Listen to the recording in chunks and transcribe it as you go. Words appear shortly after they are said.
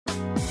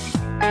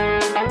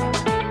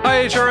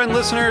HRN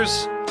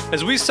listeners.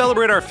 As we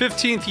celebrate our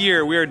 15th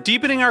year, we are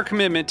deepening our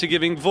commitment to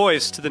giving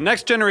voice to the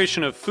next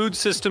generation of food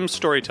systems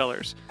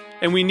storytellers,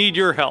 and we need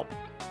your help.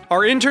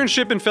 Our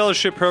internship and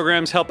fellowship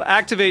programs help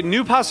activate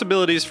new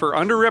possibilities for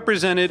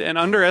underrepresented and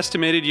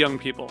underestimated young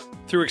people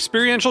through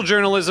experiential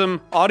journalism,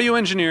 audio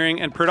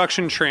engineering, and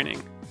production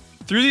training.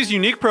 Through these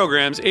unique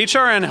programs,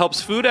 HRN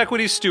helps food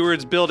equity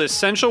stewards build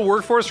essential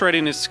workforce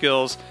readiness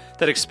skills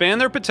that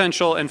expand their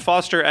potential and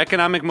foster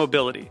economic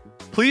mobility.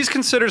 Please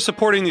consider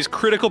supporting these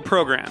critical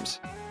programs.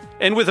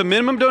 And with a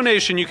minimum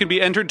donation, you can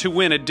be entered to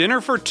win a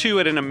dinner for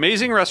two at an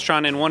amazing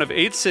restaurant in one of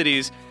 8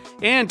 cities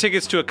and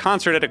tickets to a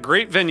concert at a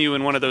great venue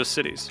in one of those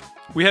cities.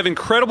 We have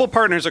incredible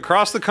partners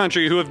across the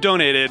country who have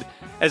donated,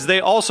 as they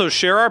also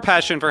share our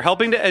passion for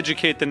helping to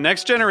educate the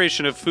next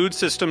generation of food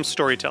systems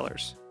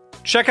storytellers.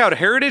 Check out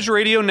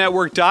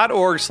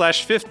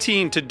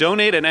heritageradionetwork.org/15 to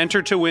donate and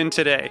enter to win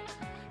today.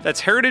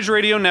 That's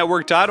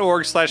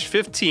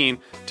heritageradionetwork.org/15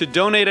 to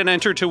donate and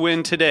enter to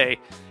win today.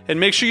 And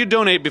make sure you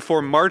donate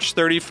before March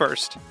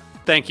 31st.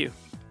 Thank you.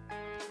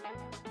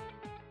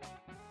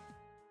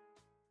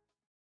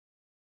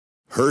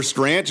 Hearst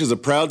Ranch is a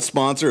proud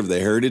sponsor of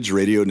the Heritage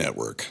Radio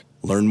Network.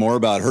 Learn more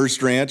about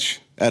Hearst Ranch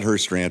at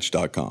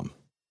HearstRanch.com.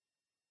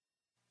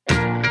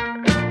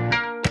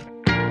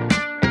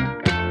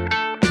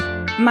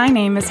 My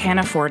name is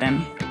Hannah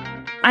Forden.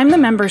 I'm the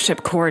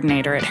membership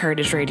coordinator at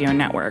Heritage Radio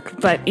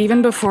Network, but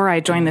even before I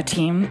joined the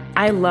team,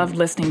 I loved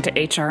listening to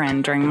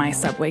HRN during my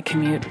subway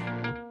commute.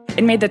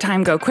 It made the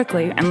time go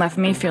quickly and left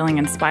me feeling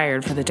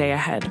inspired for the day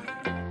ahead.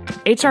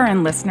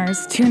 HRN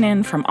listeners tune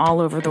in from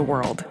all over the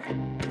world,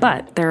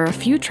 but there are a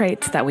few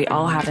traits that we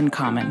all have in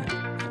common,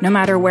 no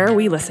matter where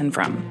we listen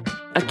from.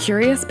 A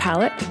curious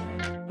palate,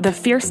 the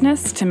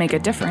fierceness to make a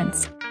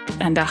difference,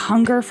 and a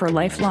hunger for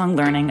lifelong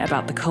learning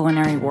about the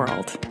culinary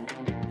world.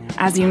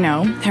 As you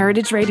know,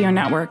 Heritage Radio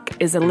Network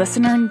is a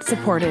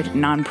listener-supported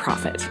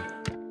nonprofit.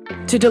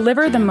 To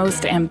deliver the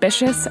most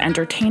ambitious,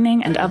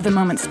 entertaining, and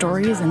of-the-moment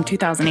stories in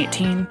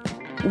 2018,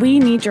 we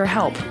need your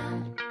help.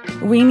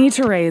 We need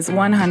to raise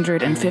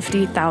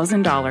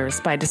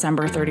 $150,000 by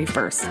December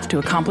 31st to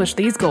accomplish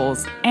these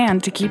goals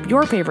and to keep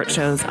your favorite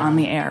shows on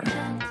the air.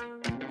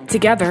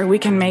 Together, we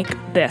can make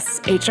this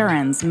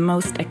HRN's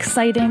most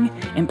exciting,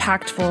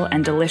 impactful,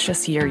 and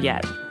delicious year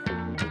yet.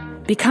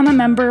 Become a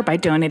member by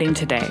donating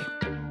today.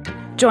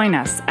 Join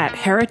us at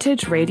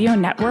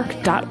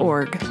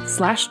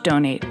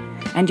heritageradionetwork.org/donate,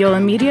 and you'll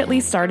immediately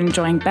start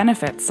enjoying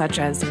benefits such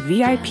as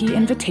VIP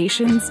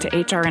invitations to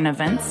HRN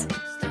events,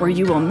 where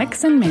you will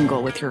mix and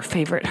mingle with your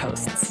favorite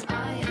hosts.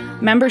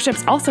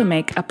 Memberships also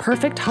make a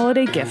perfect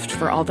holiday gift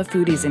for all the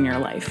foodies in your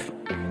life.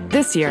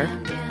 This year,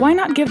 why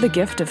not give the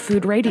gift of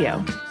food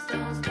radio?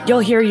 You'll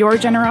hear your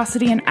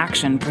generosity in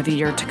action for the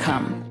year to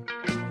come.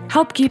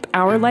 Help keep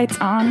our lights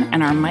on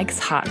and our mics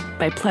hot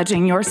by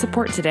pledging your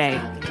support today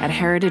at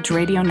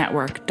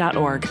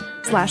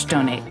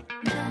heritageradionetwork.org/donate.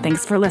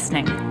 Thanks for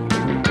listening.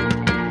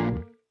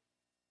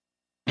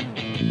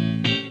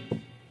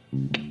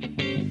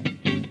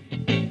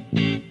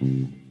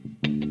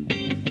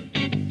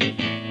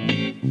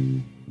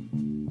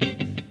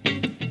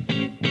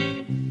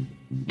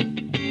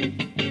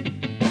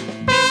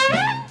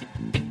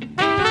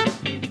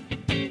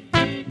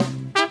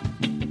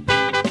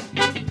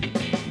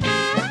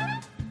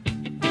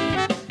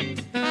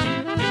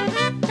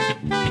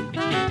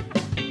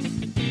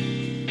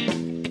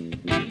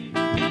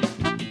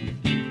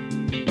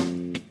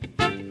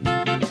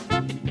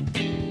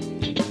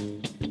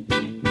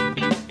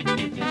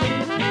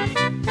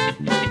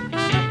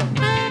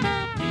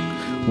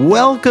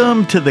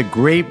 Welcome to the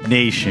Grape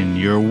Nation,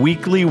 your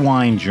weekly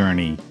wine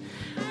journey.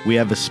 We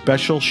have a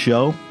special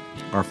show,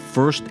 our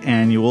first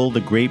annual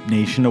The Grape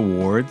Nation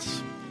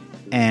Awards,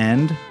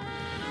 and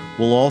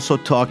we'll also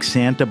talk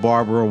Santa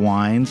Barbara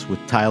wines with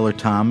Tyler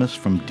Thomas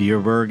from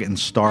Dierberg and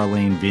Star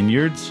Lane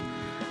Vineyards.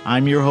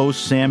 I'm your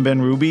host, Sam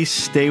Ben-Ruby.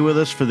 Stay with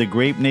us for the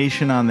Grape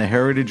Nation on the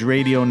Heritage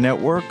Radio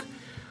Network.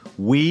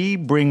 We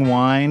bring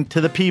wine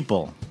to the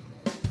people.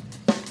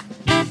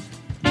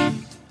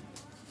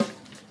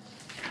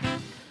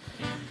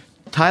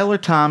 Tyler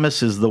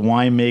Thomas is the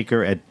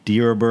winemaker at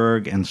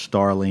Dierberg and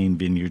Star Lane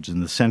Vineyards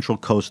in the central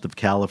coast of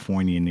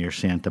California near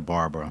Santa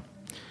Barbara.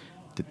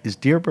 Is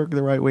Dierberg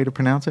the right way to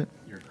pronounce it?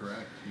 You're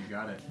correct. You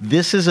got it.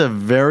 This is a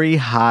very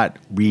hot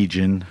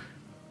region,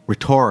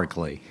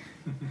 rhetorically,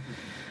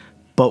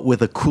 but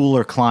with a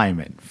cooler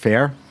climate.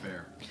 Fair?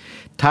 Fair.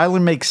 Tyler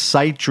makes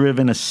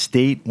site-driven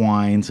estate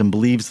wines and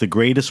believes the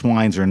greatest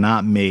wines are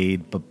not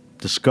made, but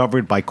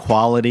discovered by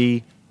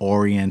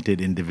quality-oriented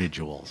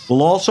individuals.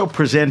 We'll also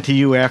present to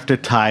you after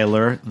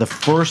Tyler the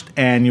first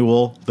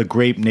annual The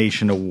Grape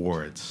Nation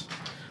Awards.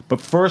 But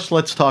first,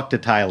 let's talk to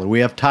Tyler. We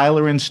have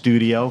Tyler in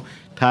studio.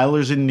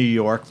 Tyler's in New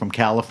York from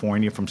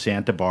California, from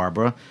Santa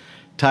Barbara.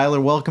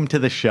 Tyler, welcome to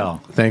the show.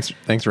 Thanks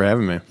for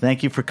having me.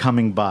 Thank you for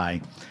coming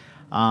by.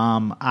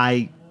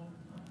 I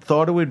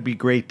thought it would be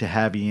great to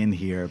have you in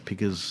here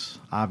because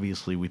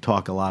obviously we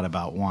talk a lot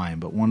about wine,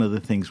 but one of the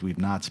things we've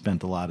not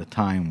spent a lot of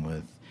time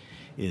with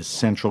is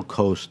Central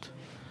Coast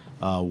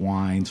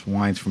wines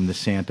from the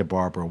Santa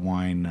Barbara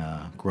wine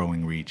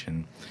growing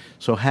region.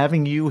 So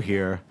having you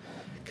here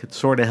could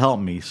sort of help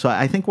me. So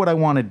I think what I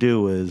want to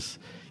do is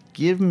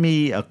give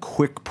me a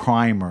quick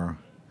primer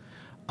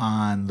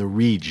on the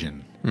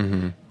region.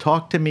 Mm-hmm.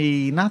 Talk to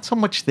me, not so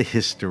much the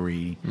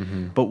history,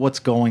 but what's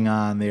going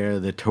on there,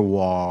 the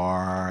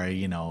terroir,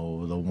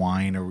 the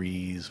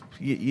wineries,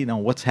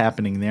 what's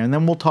happening there. And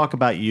then we'll talk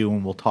about you,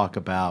 and we'll talk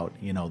about,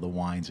 the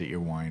wines at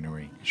your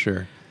winery.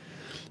 Sure.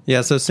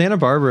 Yeah, so Santa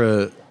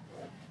Barbara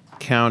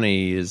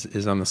County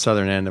is on the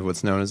southern end of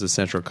what's known as the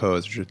Central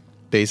Coast, which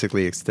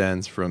basically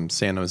extends from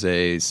San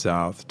Jose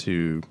south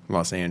to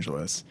Los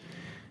Angeles.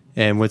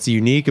 And what's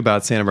unique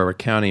about Santa Barbara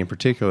County in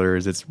particular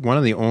is it's one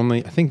of the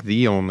only, I think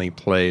the only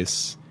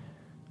place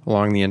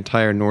along the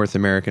entire North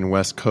American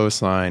west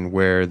coastline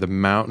where the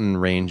mountain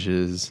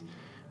ranges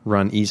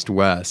run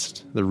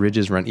east-west. The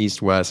ridges run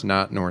east-west,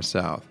 not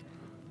north-south.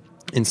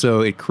 And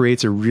so it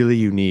creates a really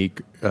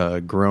unique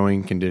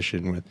growing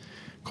condition with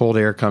cold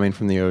air coming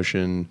from the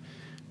ocean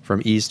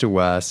from east to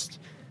west.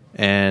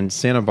 And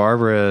Santa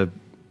Barbara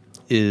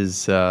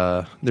is,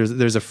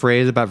 there's a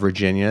phrase about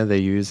Virginia they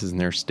use in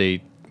their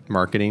state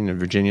marketing, and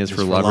Virginia is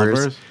for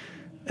lovers.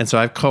 And so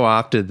I've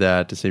co-opted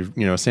that to say,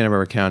 Santa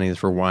Barbara County is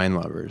for wine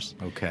lovers.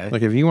 Okay.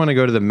 Like if you want to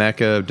go to the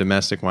mecca of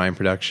domestic wine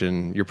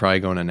production, you're probably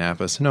going to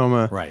Napa,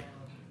 Sonoma. Right.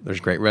 There's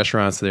great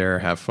restaurants there,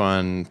 have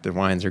fun, the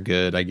wines are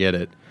good, I get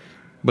it.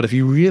 But if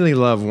you really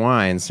love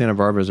wine, Santa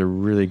Barbara is a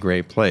really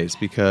great place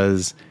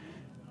because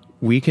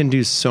we can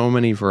do so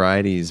many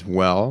varieties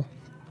well.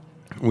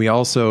 We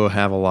also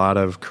have a lot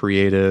of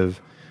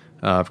creative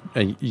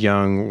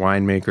young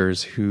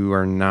winemakers who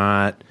are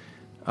not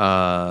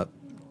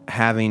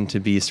having to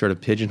be sort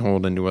of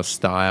pigeonholed into a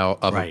style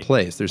of a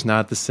place. There's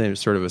not the same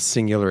sort of a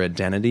singular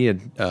identity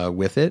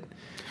with it.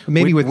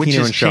 Maybe with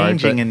Pinot and Chard,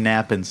 changing in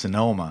Napa and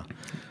Sonoma.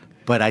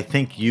 But I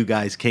think you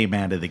guys came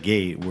out of the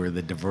gate where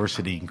the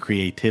diversity and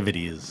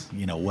creativity is,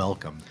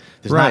 welcome.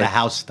 There's not a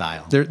house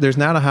style. There's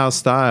not a house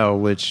style,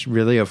 which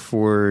really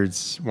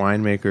affords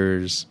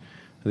winemakers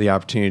the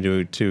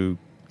opportunity to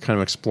kind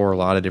of explore a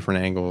lot of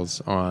different angles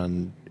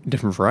on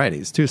different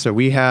varieties, too. So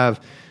we have,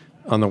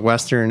 on the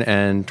western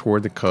end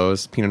toward the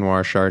coast, Pinot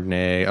Noir,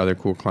 Chardonnay, other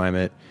cool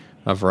climate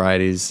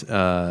varieties.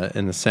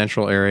 In the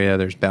central area,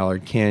 there's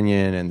Ballard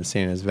Canyon and the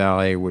San Ynez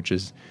Valley, which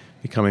is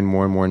becoming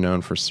more and more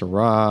known for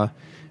Syrah.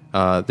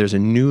 There's a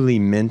newly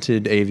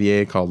minted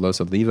AVA called Los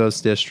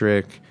Olivos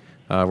District,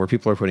 where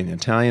people are putting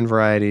Italian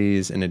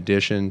varieties in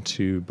addition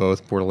to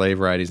both Bordelais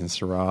varieties and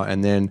Syrah.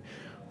 And then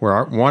where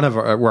our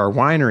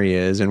winery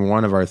is, and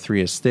one of our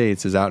 3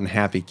 estates is out in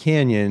Happy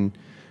Canyon,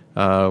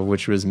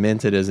 which was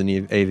minted as an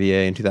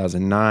AVA in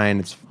 2009.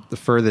 It's the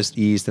furthest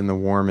east and the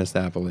warmest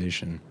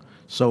appellation.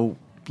 So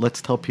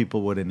let's tell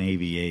people what an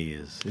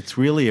AVA is. It's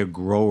really a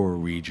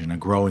growing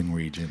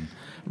region,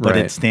 but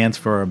it stands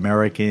for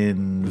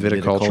American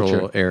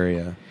Viticultural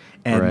Area.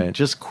 And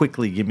just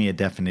quickly give me a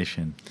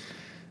definition.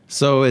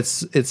 So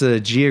it's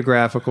a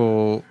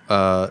geographically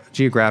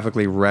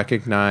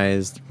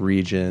recognized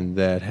region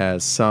that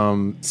has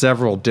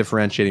several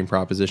differentiating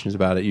propositions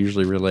about it,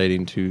 usually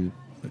relating to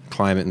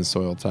climate and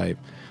soil type.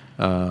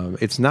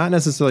 It's not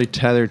necessarily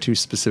tethered to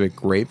specific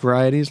grape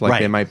varieties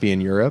like they might be in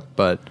Europe,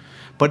 but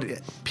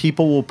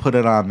people will put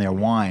it on their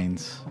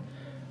wines,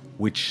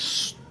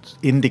 which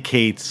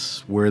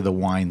indicates where the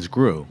wines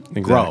grow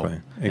and all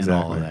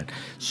of that.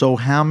 So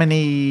how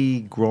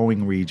many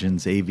growing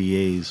regions,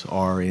 AVAs,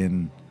 are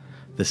in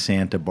the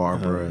Santa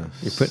Barbara?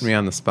 You're putting me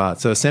on the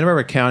spot. So Santa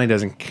Barbara County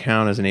doesn't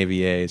count as an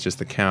AVA. It's just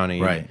the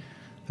county. Right.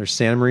 There's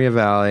Santa Maria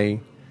Valley,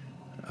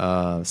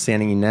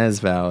 Santa Ynez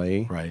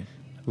Valley,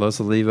 Los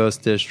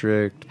Olivos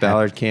District,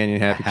 Ballard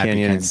Canyon, Happy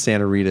Canyon, and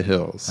Santa Rita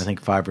Hills. I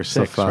think 5 or 6,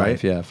 so 5,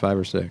 right? Yeah, 5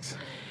 or 6.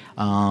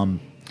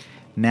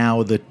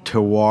 Now, the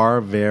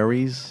terroir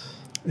varies?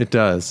 It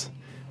does.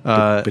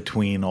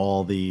 Between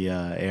all the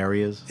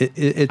areas? It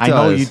does. I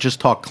know you just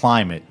talk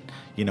climate.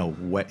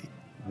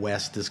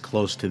 West is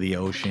close to the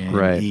ocean.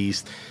 Right.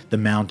 East, the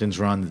mountains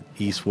run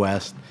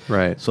east-west.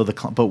 Right. So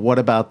but what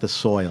about the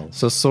soils?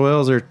 So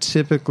soils are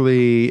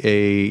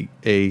typically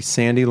a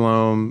sandy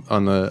loam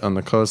on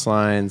the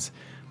coastlines.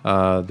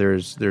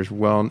 There's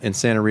in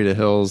Santa Rita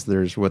Hills,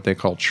 there's what they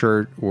call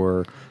chert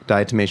or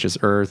diatomaceous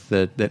earth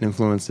that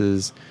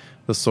influences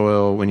the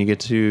soil.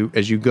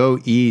 As you go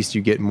east,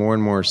 you get more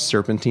and more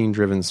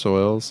serpentine-driven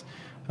soils.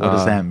 What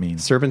does that mean?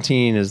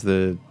 Serpentine is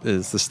the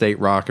state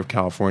rock of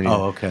California.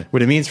 Oh, okay.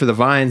 What it means for the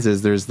vines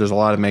is there's a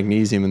lot of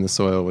magnesium in the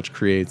soil, which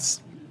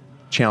creates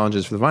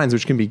challenges for the vines,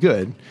 which can be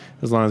good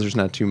as long as there's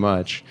not too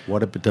much.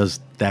 Does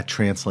that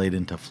translate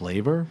into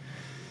flavor?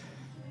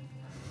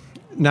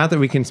 Not that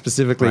we can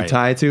specifically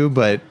tie to,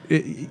 but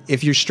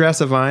if you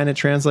stress a vine, it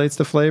translates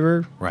to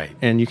flavor. Right.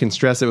 And you can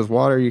stress it with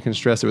water. You can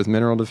stress it with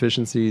mineral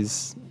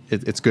deficiencies.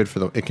 It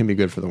can be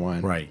good for the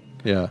wine. Right.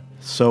 Yeah.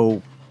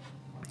 So,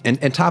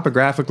 and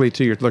topographically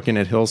too, you're looking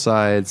at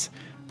hillsides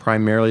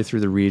primarily through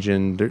the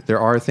region. There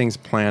are things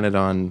planted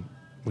on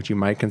what you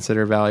might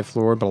consider valley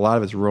floor, but a lot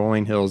of it's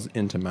rolling hills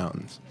into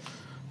mountains.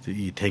 So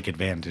you take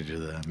advantage of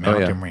the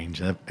mountain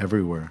range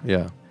everywhere.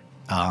 Yeah.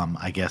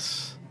 I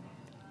guess,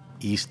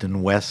 east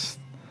and west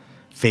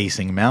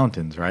facing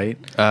mountains, right?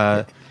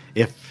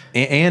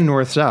 And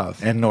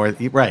north-south. And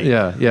north, right.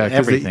 Yeah.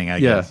 Everything, I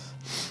guess.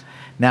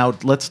 Now,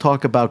 let's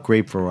talk about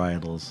grape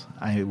varietals.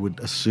 I would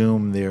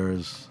assume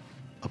there's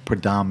a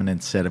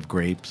predominant set of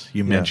grapes.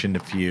 You mentioned a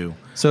few.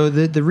 So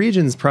the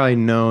region's probably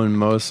known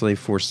mostly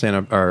for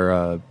Pinot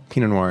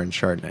Noir and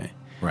Chardonnay.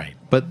 Right.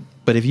 But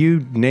if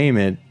you name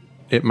it,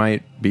 it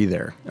might be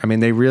there. I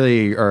mean, they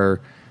really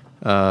are.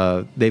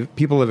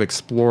 People have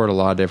explored a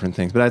lot of different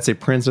things, but I'd say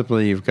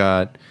principally you've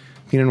got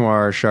Pinot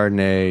Noir,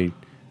 Chardonnay,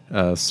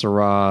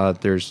 Syrah.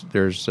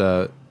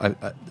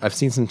 I've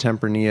seen some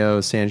Tempranillo,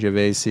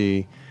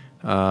 Sangiovese,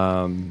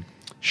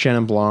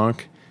 Chenin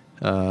Blanc.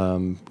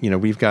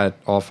 We've got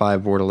all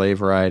 5 Bordelais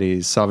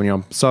varieties.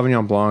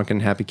 Sauvignon Blanc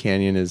and Happy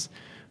Canyon is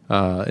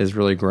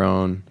really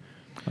grown.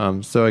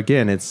 So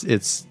again, it's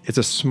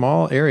a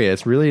small area.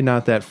 It's really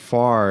not that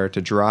far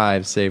to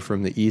drive, say,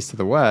 from the east to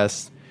the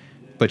west,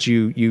 but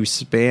you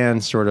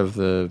span sort of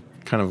the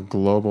kind of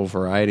global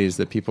varieties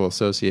that people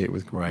associate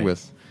with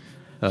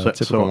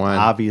typical wine.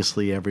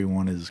 Obviously,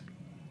 everyone is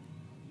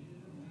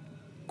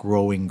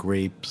growing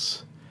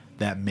grapes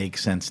that make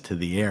sense to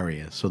the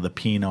area. So the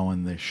Pinot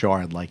and the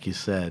Chard, like you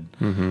said,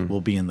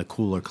 will be in the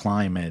cooler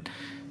climate.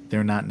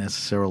 They're not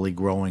necessarily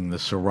growing the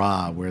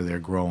Syrah where they're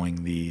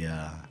growing the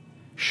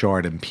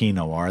Chard and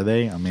Pinot, are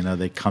they? I mean, are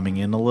they coming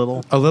in a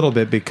little? A little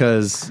bit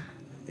because,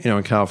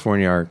 in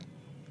California, our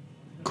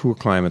cool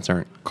climates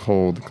aren't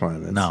cold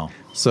climates. No.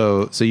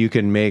 So you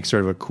can make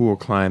sort of a cool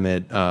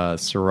climate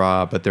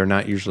Syrah, but they're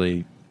not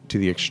usually to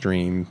the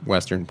extreme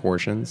western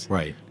portions.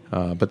 Right.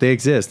 But they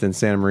exist in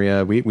Santa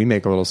Maria. We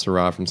make a little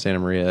Syrah from Santa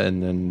Maria,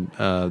 and then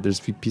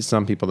there's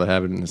some people that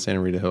have it in the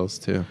Santa Rita Hills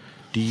too.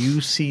 Do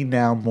you see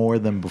now more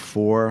than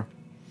before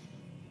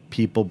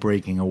people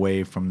breaking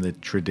away from the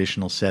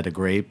traditional set of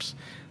grapes?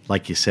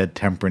 Like you said,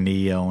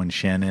 Tempranillo and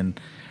Chenin.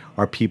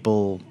 Are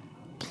people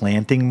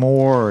planting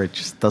more, or it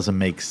just doesn't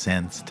make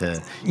sense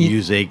to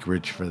use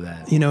acreage for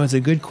that? It's a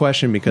good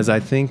question because I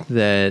think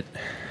that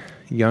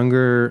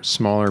younger,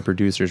 smaller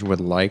producers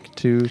would like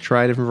to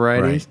try different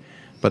varieties. Right.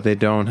 But they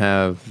don't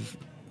have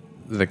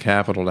the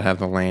capital to have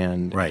the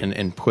land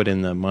and put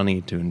in the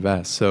money to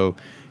invest. So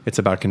it's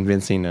about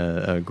convincing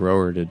a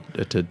grower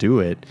to do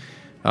it.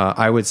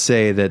 I would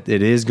say that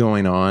it is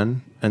going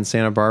on in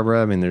Santa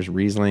Barbara. I mean, there's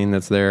Riesling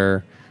that's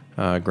there,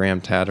 Graham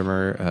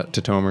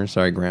Tatomer.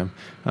 Sorry, Graham.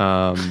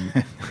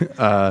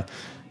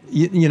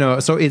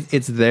 So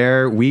it's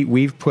there.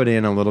 We've put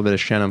in a little bit of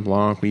Chenin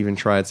Blanc. We even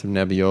tried some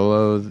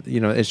Nebbiolo.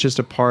 It's just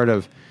a part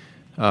of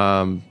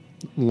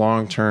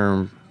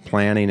long-term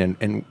planning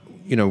and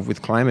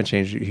with climate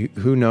change,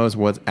 who knows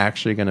what's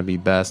actually going to be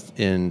best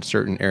in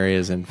certain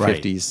areas in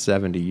 50,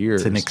 70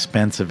 years. It's an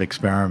expensive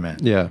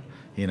experiment. Yeah.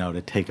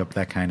 To take up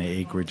that kind of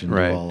acreage and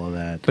do all of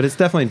that. But it's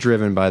definitely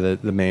driven by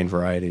the main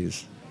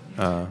varieties.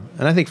 And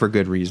I think for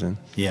good reason.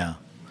 Yeah.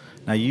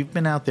 Now, you've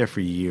been out there for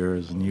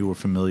years and you were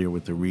familiar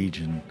with the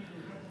region.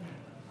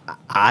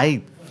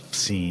 I've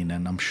seen,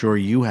 and I'm sure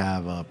you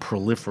have, a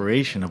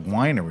proliferation of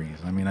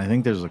wineries. I mean, I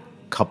think there's a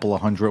couple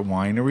of hundred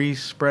wineries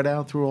spread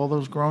out through all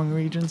those growing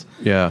regions.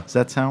 Yeah. Does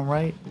that sound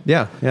right?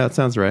 Yeah, that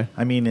sounds right.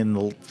 I mean,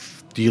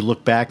 do you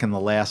look back in the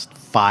last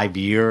 5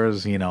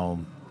 years,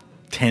 10,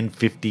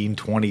 15,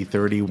 20,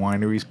 30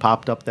 wineries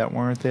popped up that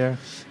weren't there?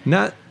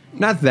 Not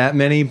that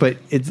many, but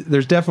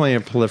there's definitely a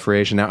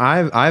proliferation. Now,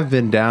 I've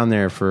been down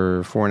there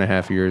for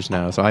 4.5 years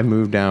now, so I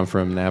moved down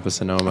from Napa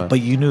Sonoma.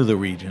 But you knew the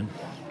region.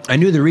 I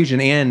knew the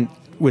region, and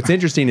what's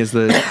interesting is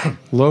the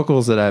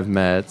locals that I've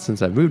met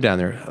since I've moved down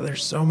there. Oh,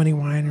 there's so many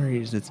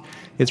wineries.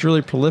 It's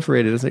really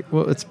proliferated. It's like,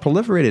 well, it's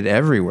proliferated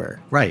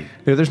everywhere. Right.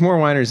 There's more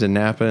wineries in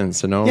Napa and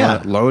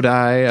Sonoma,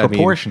 Lodi.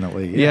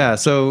 Proportionately. Yeah.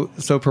 So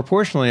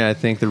proportionally, I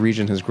think the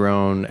region has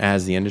grown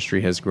as the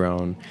industry has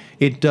grown.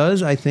 It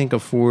does, I think,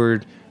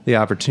 afford the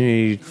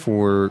opportunity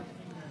for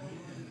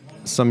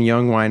some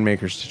young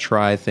winemakers to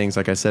try things,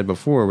 like I said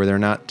before, where they're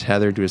not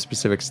tethered to a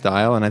specific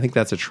style. And I think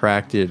that's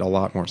attracted a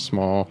lot more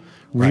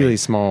really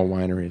small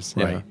wineries.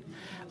 Yeah.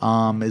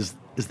 Right.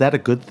 Is that a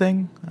good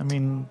thing? I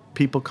mean,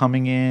 people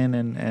coming in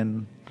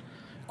and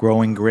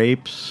growing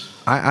grapes?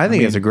 I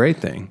think it's a great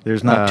thing.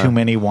 There's not too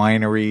many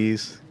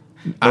wineries.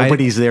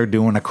 Nobody's there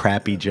doing a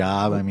crappy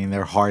job. I mean,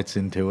 their heart's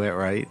into it,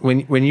 right?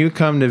 When you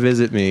come to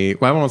visit me,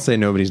 well, I won't say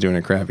nobody's doing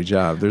a crappy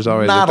job. There's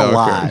always not a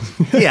lot.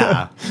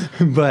 Yeah.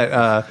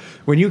 But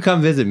when you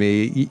come visit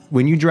me,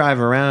 when you drive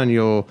around,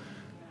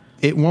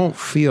 it won't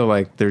feel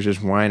like there's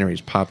just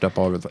wineries popped up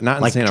all over the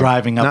not like in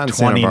driving up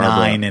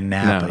 29 in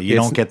Napa. No, you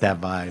don't get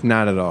that vibe.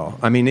 Not at all.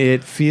 I mean,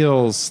 it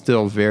feels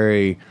still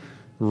very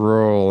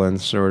rural and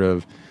sort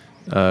of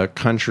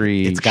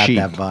country. It's got chic.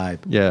 that vibe.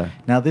 Yeah.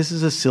 Now, this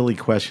is a silly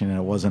question, and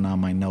it wasn't on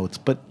my notes,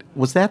 but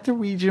was that the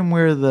region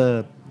where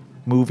the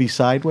movie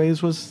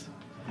Sideways was?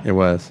 It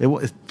was. It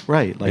was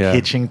right, like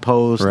Hitching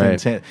Post.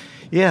 Right. And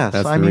yeah,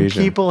 That's so I mean,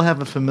 region. people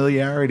have a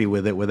familiarity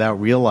with it without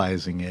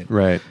realizing it.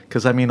 Right.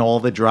 Because, I mean, all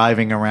the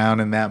driving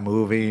around in that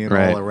movie and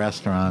Right. all the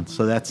restaurants.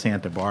 So that's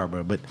Santa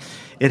Barbara. But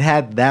it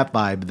had that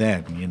vibe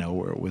then,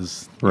 where it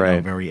was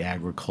Right. very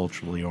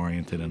agriculturally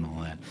oriented and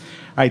all that.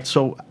 All right,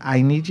 so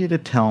I need you to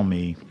tell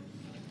me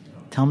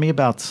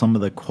about some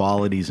of the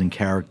qualities and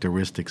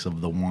characteristics of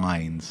the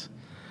wines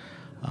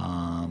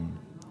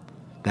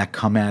that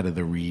come out of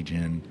the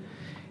region.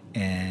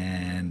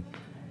 And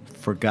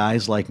for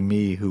guys like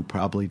me who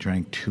probably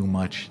drank too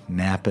much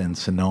Napa and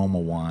Sonoma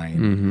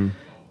wine,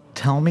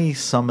 tell me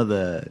some of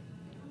the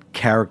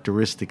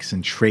characteristics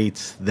and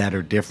traits that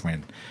are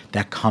different,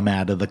 that come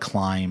out of the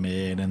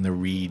climate and the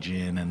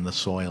region and the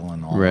soil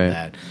and all Right. of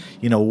that.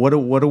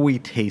 What are we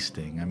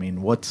tasting? I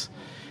mean,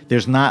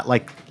 there's not,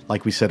 like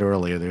we said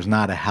earlier, there's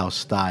not a house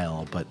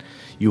style, but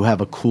you have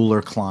a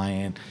cooler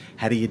client.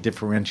 How do you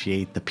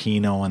differentiate the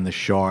Pinot and the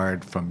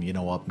Chard from,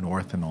 up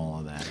north and all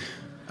of that?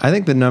 I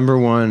think the number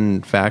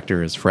one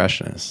factor is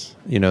freshness.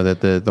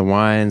 That the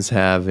wines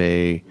have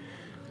by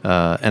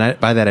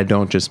that I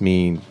don't just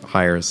mean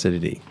higher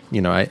acidity.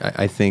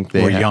 I think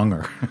they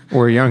younger.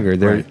 Or younger.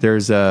 Right.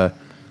 There's a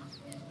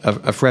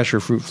fresher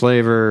fruit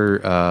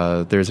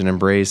flavor. There's an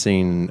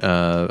embracing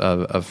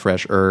of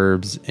fresh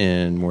herbs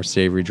in more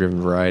savory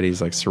driven varieties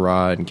like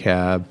Syrah and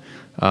Cab,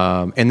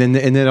 and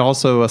then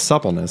also a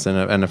suppleness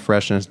and a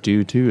freshness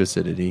due to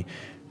acidity.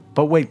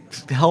 But wait,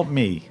 help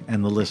me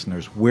and the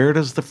listeners. Where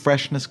does the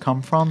freshness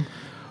come from?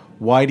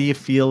 Why do you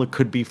feel it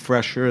could be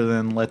fresher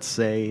than, let's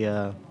say,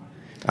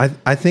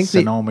 I think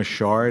Sonoma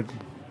Chard?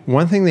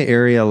 One thing the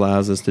area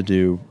allows us to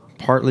do,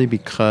 partly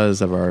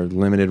because of our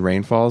limited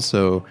rainfall,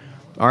 so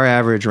our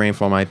average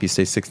rainfall might be,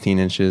 say, 16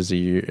 inches a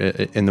year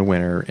in the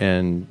winter,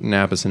 and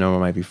Napa Sonoma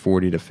might be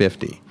 40 to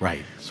 50.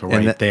 Right, so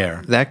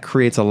there. That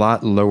creates a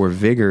lot lower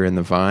vigor in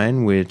the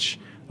vine, which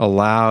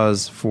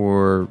allows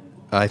for,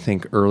 I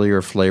think,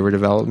 earlier flavor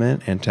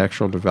development and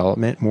textural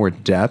development, more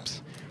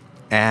depth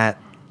at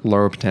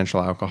lower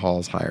potential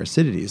alcohols, higher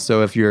acidities.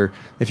 So if you're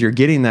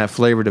getting that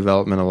flavor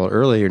development a little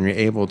earlier and you're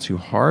able to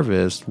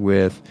harvest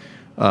with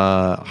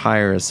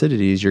higher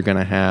acidities, you're going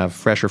to have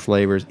fresher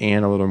flavors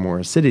and a little more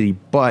acidity,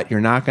 but you're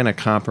not going to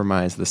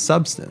compromise the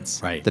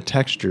substance, right? The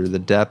texture, the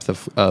depth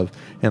of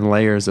and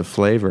layers of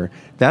flavor.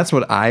 That's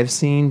what I've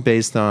seen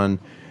based on.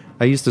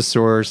 I used to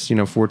source,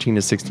 14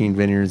 to 16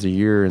 vineyards a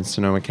year in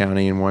Sonoma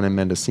County and one in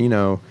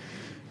Mendocino.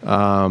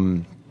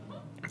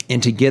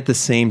 And to get the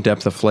same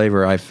depth of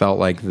flavor, I felt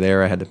like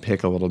I had to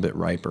pick a little bit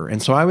riper.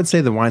 And so I would say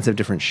the wines have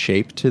different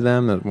shape to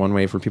them. That one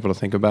way for people to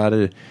think about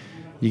it,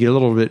 you get a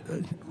little bit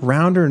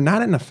rounder,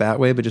 not in a fat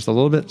way, but just a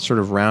little bit sort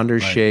of rounder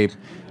shape.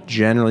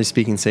 Generally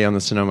speaking, say on the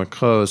Sonoma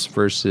coast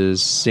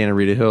versus Santa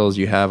Rita Hills,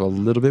 you have a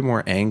little bit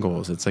more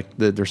angles. It's like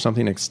there's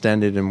something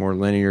extended and more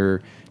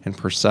linear and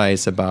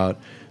precise about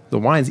the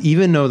wines,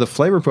 even though the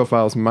flavor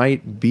profiles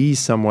might be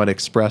somewhat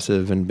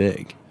expressive and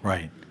big.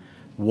 Right.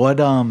 What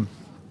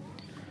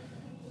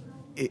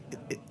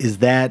is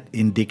that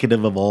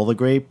indicative of all the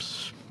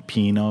grapes?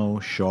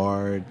 Pinot,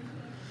 Chard,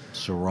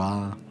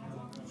 Syrah?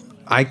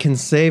 I can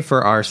say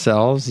for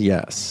ourselves,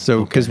 yes.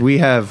 So because we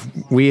have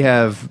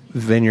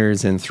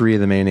vineyards in 3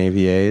 of the main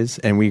AVAs,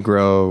 and we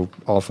grow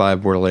all 5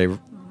 Bordelais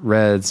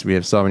reds. We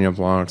have Sauvignon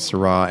Blanc,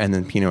 Syrah, and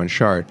then Pinot and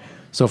Chard.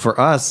 So for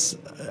us,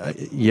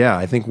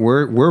 I think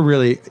we're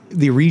really,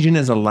 the region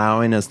is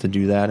allowing us to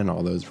do that in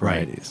all those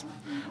varieties.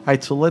 Right. All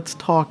right, so let's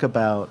talk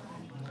about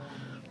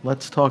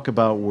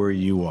where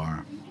you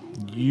are.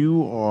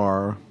 You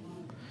are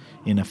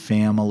in a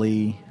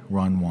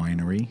family-run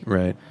winery.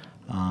 Right.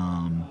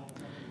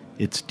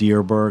 It's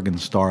Dierberg and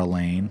Star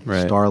Lane.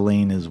 Right. Star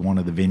Lane is one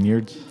of the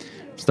vineyards.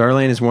 Star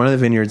Lane is one of the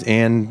vineyards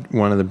and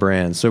one of the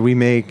brands. So we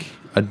make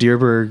a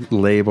Dierberg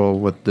label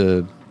with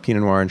the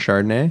Pinot Noir and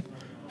Chardonnay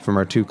from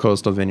our 2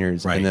 coastal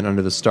vineyards. Right. And then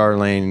under the Star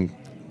Lane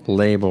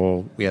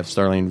label, we have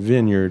Star Lane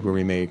Vineyard where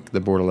we make the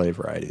Bordelais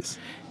varieties.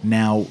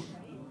 Now,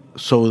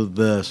 so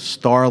the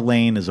Star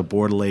Lane is a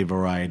Bordelais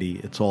variety.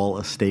 It's all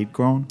estate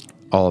grown?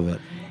 All of it.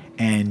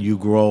 And do you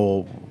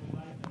grow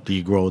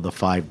the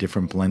 5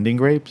 different blending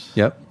grapes?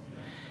 Yep.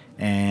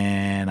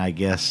 And I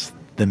guess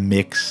the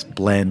mix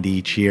blend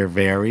each year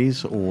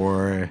varies,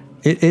 or?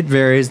 It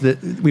varies.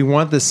 We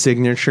want the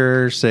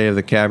signature, say, of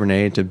the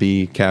Cabernet to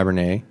be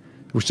Cabernet.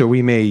 So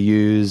we may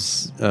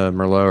use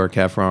Merlot or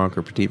Cab Franc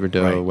or Petit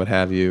Verdot, what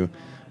have you,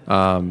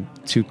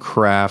 to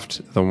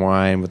craft the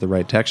wine with the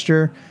right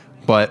texture.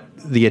 But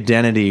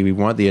we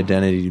want the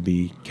identity to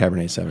be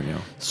Cabernet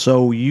Sauvignon.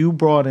 So you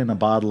brought in a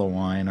bottle of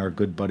wine. Our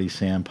good buddy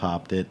Sam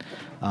popped it.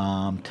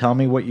 Tell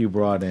me what you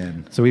brought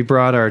in. So we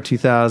brought our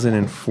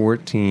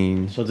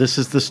 2014. So this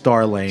is the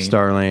Star Lane.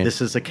 Star Lane.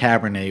 This is a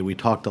Cabernet. We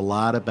talked a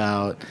lot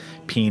about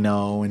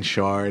Pinot and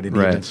Chard and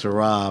Right. even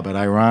Syrah, but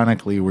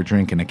ironically we're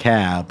drinking a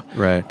Cab.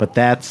 Right. But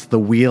that's the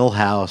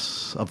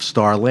wheelhouse of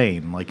Star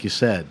Lane, like you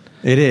said.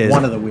 It is.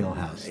 One of the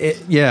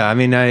wheelhouses. I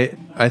mean,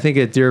 I think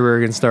at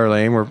Dierberg and Star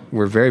Lane,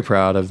 we're very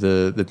proud of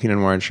the Pinot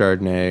Noir and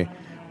Chardonnay.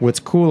 What's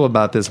cool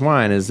about this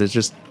wine is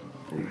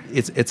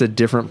it's a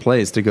different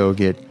place to go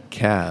get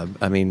Cab.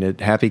 I mean,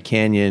 at Happy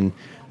Canyon,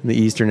 in the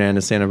eastern end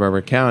of Santa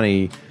Barbara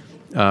County,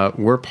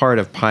 we're part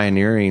of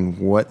pioneering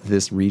what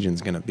this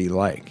region's going to be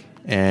like.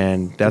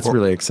 And that's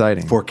really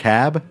exciting. For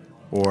Cab?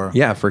 Or?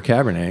 Yeah, for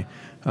Cabernet.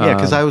 Yeah,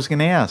 because I was going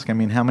to ask, I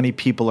mean, how many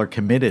people are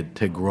committed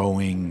to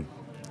growing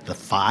the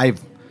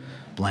 5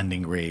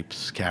 blending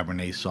grapes,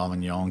 Cabernet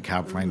Sauvignon,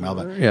 Cab Franc,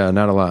 Malbec? Yeah,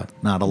 not a lot.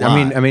 Not a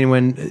lot. I mean,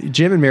 when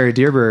Jim and Mary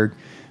Dierberg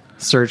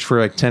searched for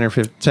like 10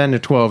 to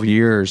 12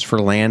 years for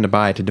land to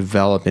buy to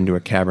develop into a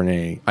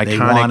Cabernet, they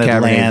iconic wanted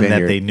Cabernet land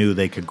vineyard. that they knew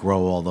they could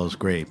grow all those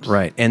grapes.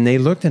 Right. And they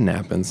looked at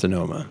Napa and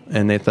Sonoma,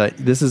 and they thought,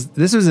 this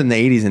was in the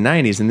 80s and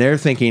 90s, and they're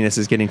thinking this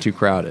is getting too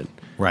crowded.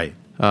 Right.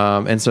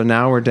 And so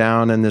now we're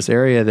down in this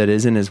area that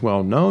isn't as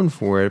well known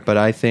for it, but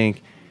I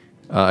think,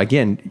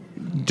 again,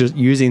 just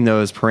using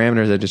those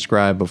parameters I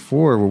described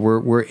before,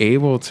 we're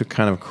able to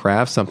kind of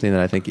craft something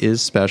that I think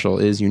is special,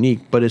 is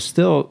unique, but is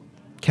still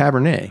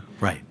Cabernet.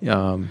 Right.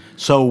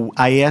 So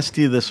I asked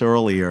you this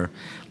earlier.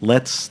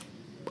 Let's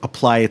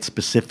apply it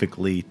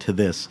specifically to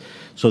this.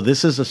 So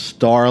this is a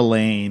Star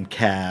Lane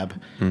Cab.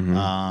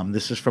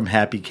 This is from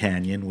Happy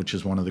Canyon, which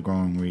is one of the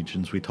growing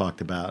regions we talked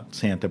about,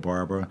 Santa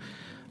Barbara.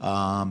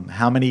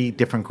 How many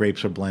different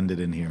grapes are blended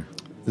in here?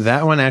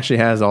 That one actually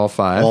has all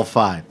 5. All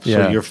 5. Yeah.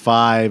 So you're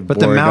 5. But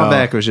Bordeaux. the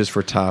Malbec was just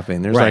for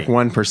topping. There's Right. like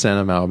 1%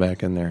 of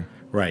Malbec in there.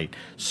 Right.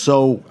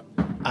 So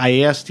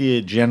I asked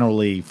you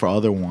generally for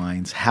other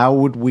wines, how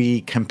would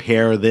we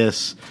compare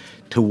this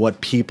to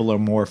what people are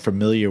more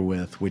familiar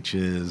with, which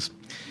is,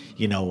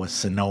 you know, a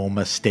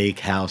Sonoma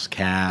Steakhouse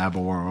Cab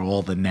or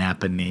all the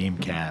Napa name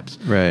cabs?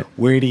 Right.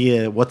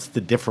 What's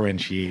the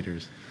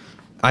differentiators?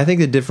 I think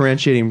the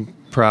differentiating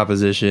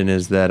proposition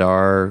is that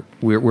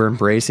we're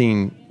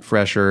embracing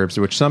fresh herbs,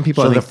 which some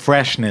people, So I the think,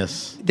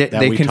 freshness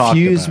they we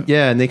confuse, talked about.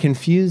 yeah, and they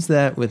confuse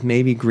that with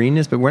maybe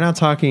greenness, but we're not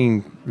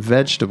talking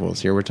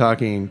vegetables here. We're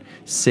talking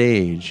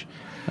sage,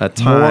 More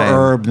thyme.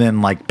 herb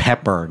than like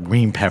pepper,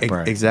 green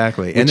pepper.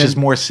 Exactly. Which And then- is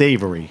more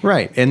savory.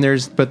 Right, and there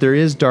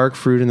is dark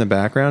fruit in the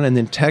background, and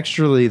then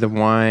texturally the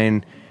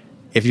wine,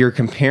 if you're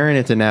comparing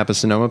it to Napa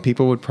Sonoma,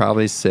 people would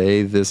probably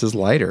say this is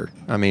lighter.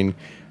 I mean,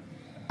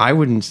 I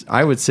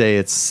would say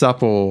it's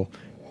supple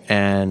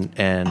and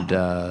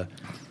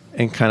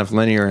kind of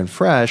linear and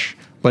fresh,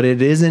 but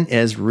it isn't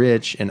as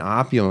rich and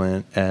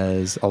opulent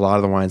as a lot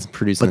of the wines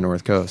produced on the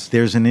North Coast.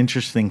 There's an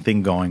interesting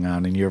thing going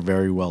on, and you're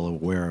very well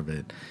aware of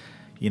it.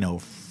 You know,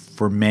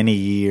 for many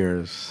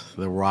years,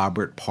 the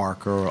Robert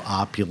Parker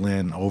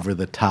opulent,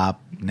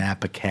 over-the-top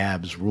Napa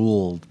cabs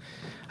ruled.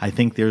 I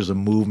think there's a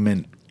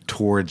movement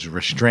towards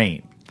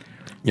restraint.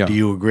 Yeah. Do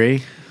you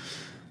agree?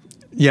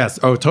 Yes.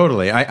 Oh,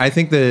 totally. I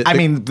think that. I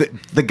mean,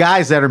 the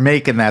guys that are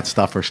making that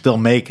stuff are still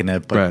making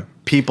it, but Right.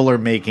 people are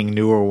making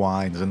newer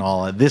wines and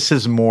all that. This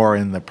is more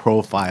in the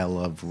profile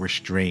of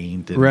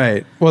restraint. And,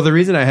 Right. Well, the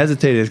reason I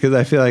hesitate is because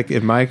I feel like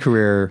in my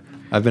career,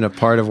 I've been a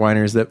part of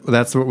wineries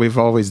that's what we've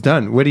always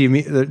done. What do you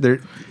mean?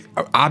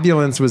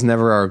 Opulence was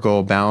never our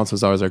goal. Balance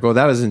was always our goal.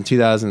 That was in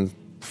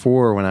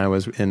 2004 when I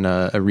was in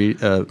a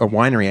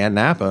winery at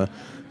Napa,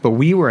 but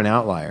we were an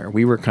outlier.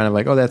 We were kind of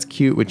like, oh, that's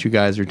cute what you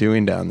guys are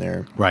doing down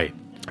there. Right.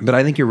 But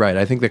I think you're right.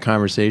 I think the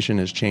conversation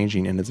is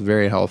changing, and it's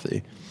very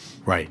healthy.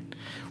 Right.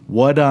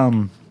 What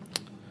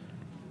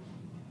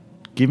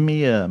give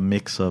me a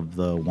mix of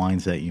the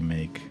wines that you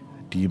make.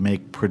 Do you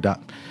make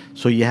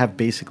so you have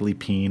basically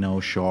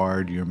Pinot,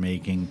 Chard,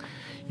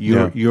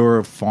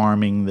 you're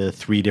farming the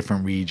 3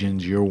 different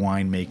regions, you're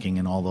winemaking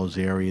in all those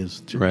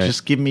areas. Right.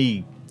 Just give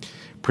me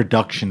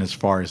production as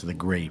far as the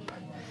grape.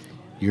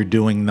 You're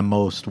doing the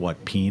most,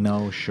 what,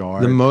 Pinot,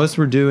 Chard? The most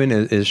we're doing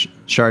is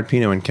Chard,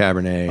 Pinot, and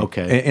Cabernet.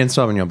 Okay. And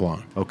Sauvignon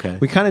Blanc. Okay.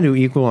 We kind of do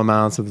equal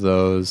amounts of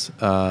those.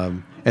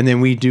 And then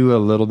we do a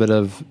little bit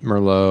of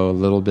Merlot, a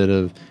little bit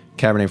of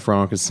Cabernet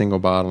Franc as single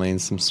bottling,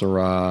 some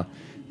Syrah.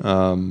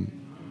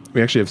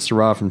 We actually have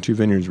Syrah from 2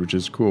 vineyards, which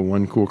is cool.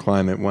 One Cool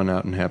Climate, one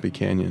out in Happy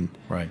Canyon.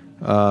 Right.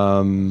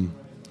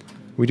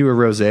 We do a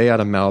rosé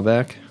out of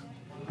Malbec.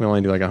 We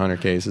only do like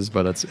 100 cases,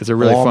 but it's a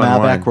really All fun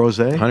Malbec wine.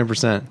 rosé?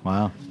 100%.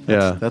 Wow.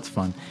 Yeah. That's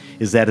fun.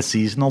 Is that a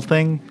seasonal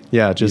thing?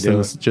 Yeah, just You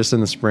in do just in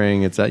the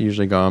spring. It's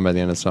usually gone by the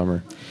end of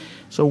summer.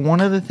 So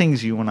one of the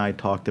things you and I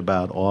talked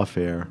about off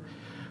air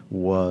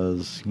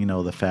was, you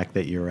know, the fact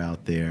that you're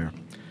out there.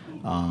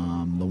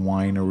 The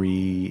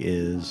winery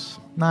is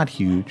not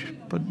huge,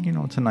 but, you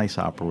know, it's a nice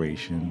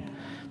operation.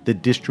 The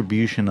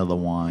distribution of the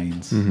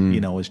wines, you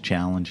know, is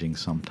challenging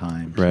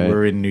sometimes. Right.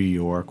 We're in New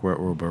York. We're at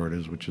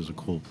Roberta's, which is a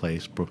cool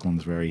place.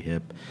 Brooklyn's very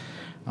hip.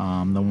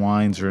 The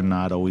wines are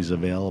not always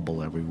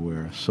available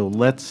everywhere. So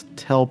let's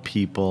tell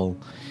people,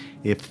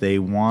 if they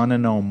want to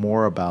know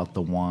more about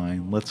the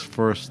wine, let's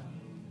first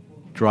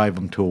drive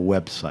them to a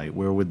website.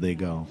 Where would they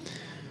go?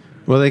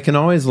 Well, they can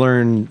always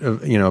learn,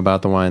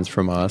 about the wines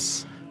from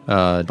us.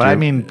 But I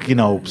mean, you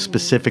know,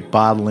 specific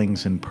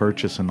bottlings and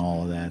purchase and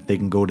all of that. They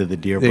can go to the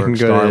They Dierberg can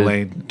go Star to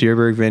Lane.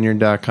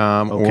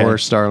 DierbergVineyard.com Okay. or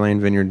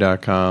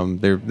StarLaneVineyard.com.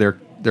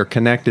 They're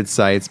connected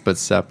sites but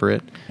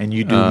separate. And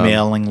you do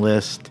mailing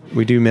list.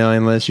 We do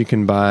mailing lists. You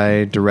can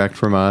buy direct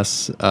from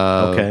us.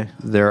 Okay.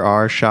 There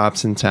are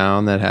shops in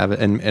town that have it,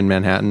 in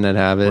Manhattan that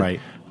have it. Right.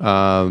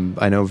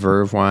 I know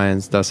Verve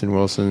Wines, Dustin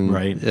Wilson,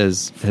 Right.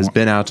 has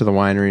been out to the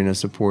winery and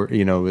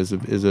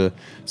is a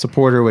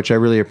supporter, which I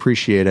really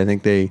appreciate. I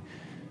think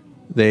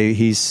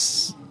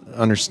he's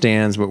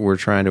understands what we're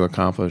trying to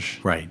accomplish.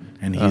 Right.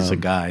 And he's a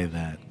guy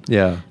that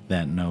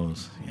that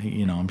knows.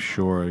 You know, I'm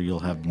sure you'll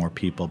have more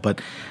people.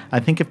 But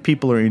I think if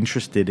people are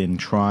interested in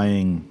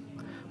trying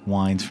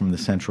wines from the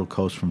Central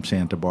Coast from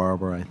Santa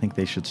Barbara, I think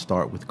they should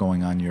start with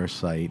going on your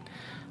site.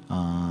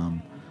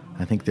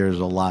 I think there's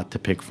a lot to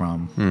pick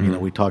from. You know,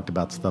 we talked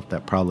about stuff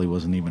that probably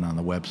wasn't even on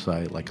the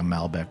website, like a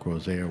Malbec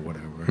Rosé or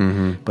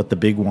whatever. But the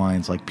big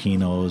wines like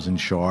Pinots and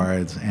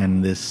Chards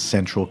and this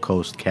Central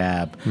Coast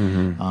Cab,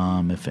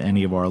 if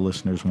any of our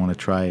listeners want to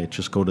try it,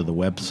 just go to the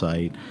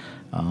website.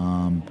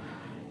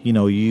 You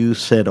know, you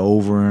said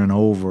over and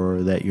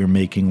over that you're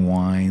making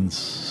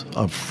wines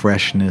of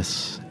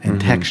freshness and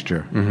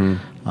texture.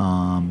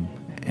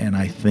 And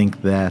I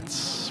think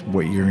that's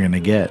what you're going to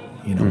get,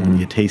 you know, when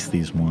you taste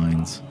these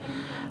wines.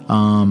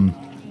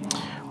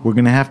 We're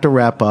going to have to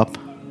wrap up.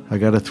 I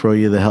got to throw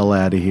you the hell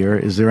out of here.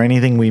 Is there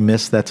anything we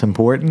missed that's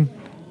important?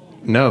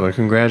 No, but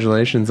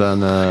congratulations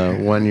on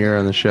 1 year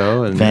on the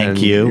show. And,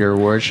 Thank you. Your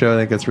award show. I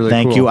think that's really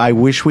cool. Thank you. I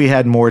wish we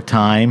had more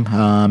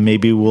time.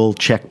 Maybe we'll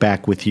check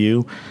back with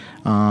you.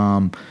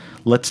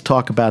 Let's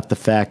talk about the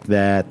fact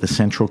that the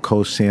Central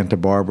Coast Santa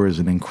Barbara is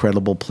an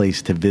incredible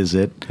place to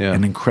visit,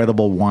 an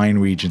incredible wine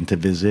region to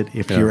visit.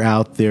 If you're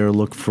out there,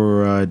 look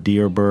for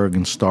Dierberg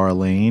and Star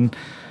Lane.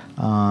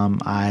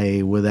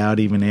 Without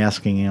even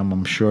asking him,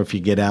 I'm sure if you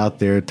get out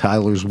there,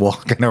 Tyler's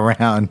walking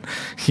around,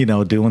 you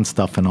know, doing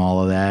stuff and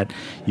all of that.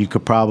 You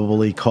could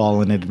probably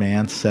call in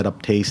advance, set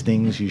up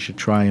tastings. You should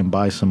try and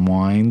buy some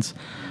wines.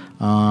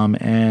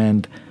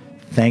 And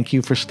thank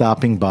you for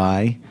stopping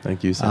by.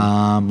 Thank you,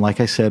 Sam.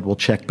 Like I said, we'll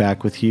check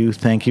back with you.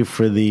 Thank you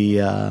for the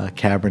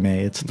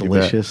Cabernet. It's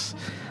delicious.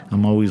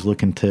 I'm always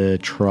looking to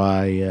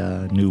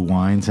try new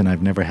wines, and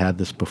I've never had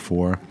this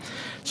before.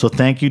 So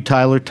thank you,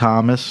 Tyler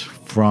Thomas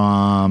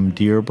from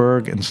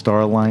Dierberg and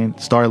Star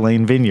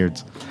Lane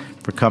Vineyards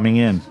for coming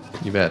in.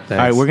 You bet. Thanks. All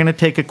right, we're going to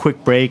take a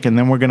quick break, and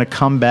then we're going to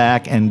come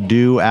back and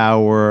do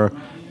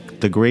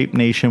the Grape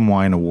Nation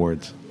Wine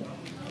Awards.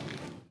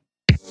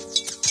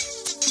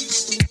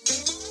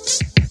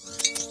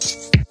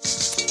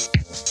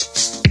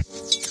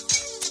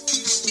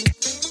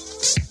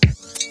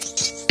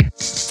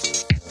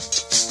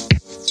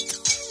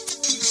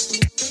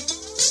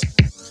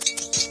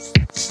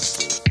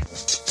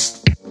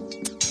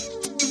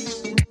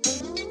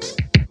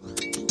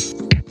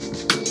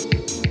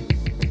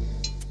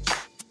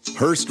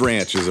 Hearst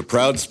Ranch is a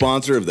proud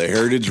sponsor of the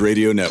Heritage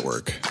Radio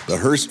Network. The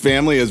Hearst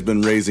family has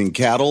been raising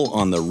cattle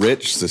on the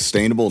rich,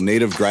 sustainable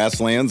native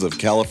grasslands of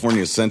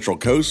California's Central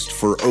Coast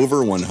for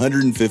over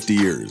 150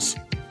 years.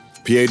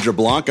 Piedra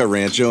Blanca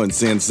Rancho in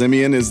San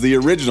Simeon is the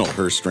original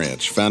Hearst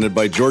Ranch, founded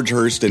by George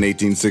Hearst in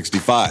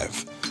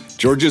 1865.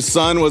 George's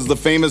son was the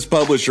famous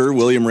publisher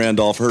William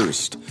Randolph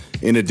Hearst.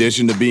 In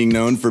addition to being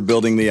known for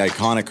building the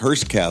iconic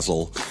Hearst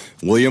Castle,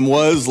 William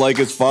was, like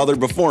his father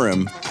before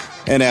him,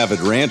 an avid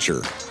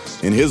rancher.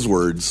 In his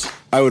words,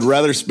 "I would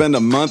rather spend a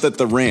month at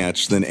the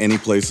ranch than any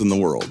place in the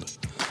world."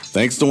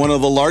 Thanks to one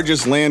of the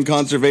largest land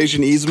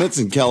conservation easements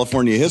in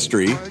California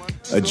history,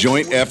 a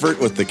joint effort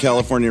with the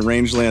California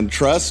Rangeland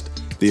Trust,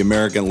 the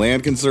American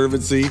Land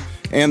Conservancy,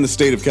 and the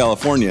state of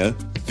California,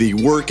 the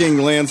working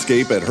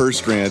landscape at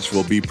Hearst Ranch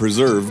will be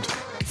preserved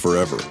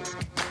forever.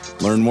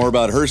 Learn more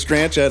about Hearst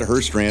Ranch at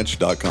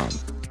HearstRanch.com.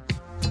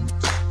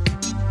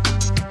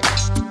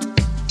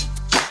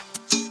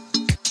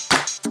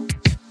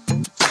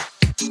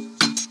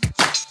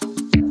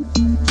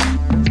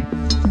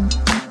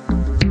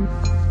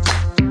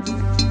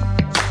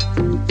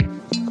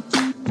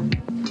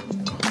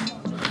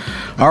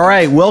 All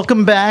right,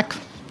 welcome back.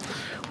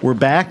 We're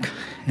back,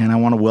 and I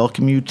want to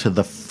welcome you to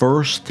the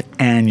first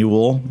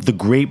annual The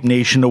Grape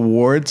Nation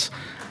Awards.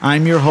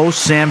 I'm your host,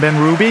 Sam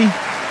Ben-Ruby.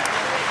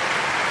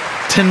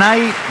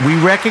 Tonight, we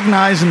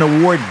recognize and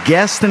award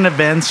guests and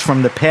events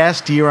from the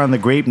past year on The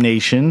Grape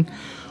Nation.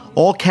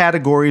 All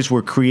categories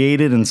were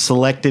created and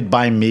selected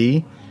by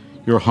me,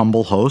 your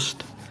humble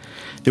host.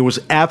 There was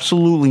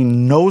absolutely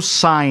no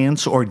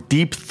science or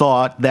deep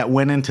thought that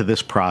went into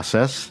this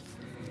process.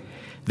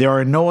 There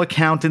are no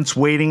accountants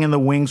waiting in the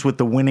wings with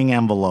the winning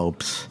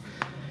envelopes.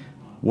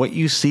 What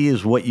you see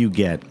is what you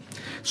get.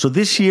 So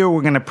this year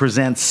we're going to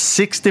present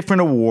 6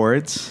 different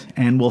awards,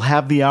 and we'll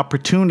have the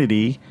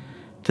opportunity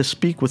to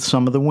speak with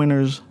some of the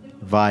winners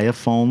via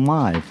phone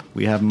live.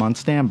 We have them on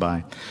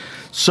standby.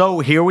 So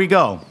here we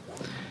go.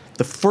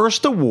 The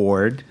first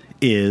award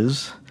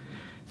is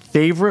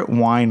Favorite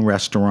Wine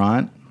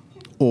Restaurant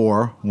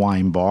or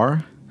Wine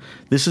Bar.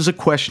 This is a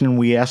question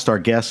we asked our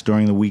guests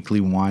during the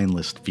weekly wine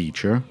list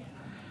feature.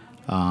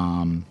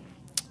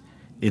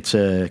 It's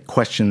a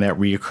question that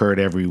reoccurred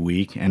every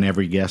week, and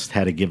every guest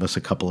had to give us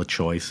a couple of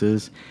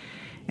choices.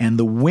 And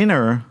the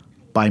winner,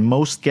 by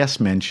most guest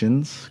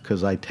mentions,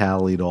 because I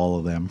tallied all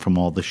of them from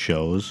all the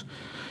shows,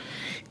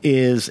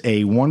 is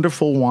a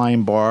wonderful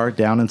wine bar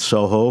down in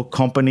Soho,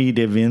 Compagnie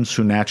de Vin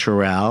Su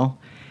Natural.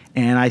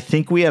 And I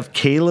think we have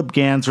Caleb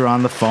Ganser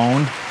on the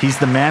phone. He's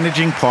the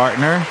managing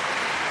partner,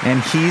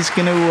 and he's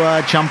going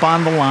to jump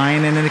on the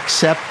line and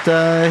accept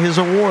his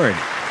award.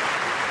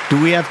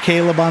 Do we have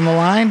Caleb on the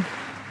line?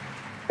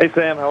 Hey,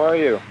 Sam, how are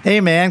you?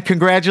 Hey, man,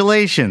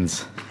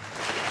 congratulations.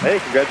 Hey,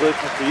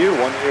 congratulations to you,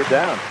 1 year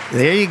down.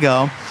 There you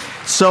go.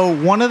 So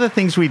one of the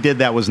things we did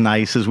that was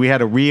nice is we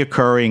had a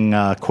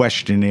reoccurring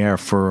questionnaire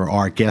for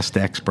our guest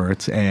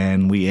experts,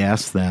 and we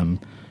asked them,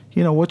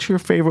 what's your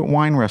favorite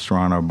wine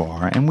restaurant or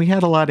bar? And we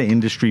had a lot of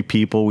industry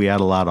people. We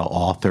had a lot of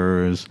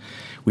authors.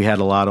 We had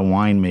a lot of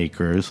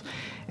winemakers.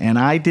 And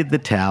I did the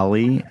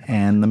tally,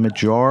 and the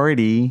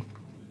majority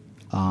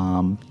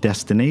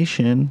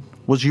destination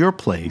was your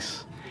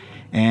place.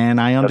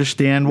 And I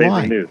understand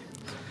why. News.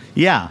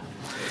 Yeah.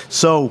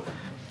 So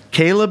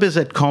Caleb is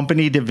at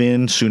Compagnie de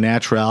Vin Sous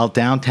Natural,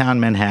 downtown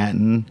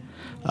Manhattan,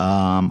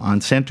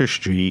 on Center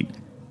Street,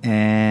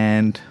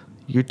 and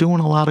you're doing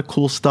a lot of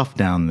cool stuff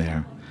down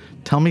there.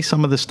 Tell me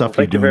some of the stuff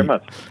you're doing. Thank you very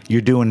much.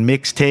 You're doing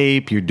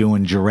mixtape. You're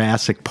doing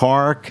Jurassic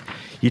Park.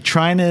 You're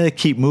trying to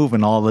keep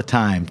moving all the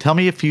time. Tell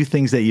me a few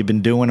things that you've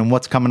been doing and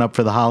what's coming up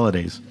for the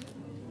holidays.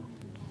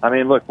 I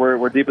mean, look,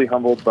 we're deeply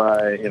humbled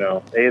by,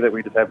 that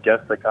we just have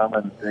guests that come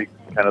and do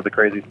kind of the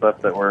crazy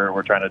stuff that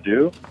we're trying to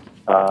do.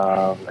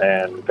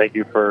 And thank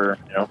you for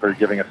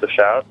giving us a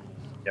shout,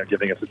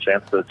 giving us a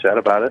chance to chat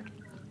about it.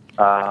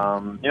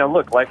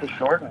 Look, life is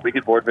short and we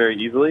get bored very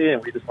easily,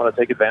 and we just want to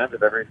take advantage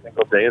of every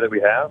single day that we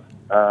have.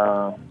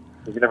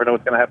 Because you never know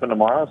what's going to happen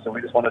tomorrow. So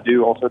we just want to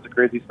do all sorts of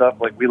crazy stuff.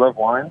 Like, we love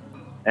wine,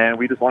 and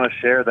we just want to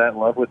share that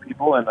love with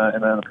people in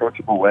an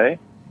approachable way.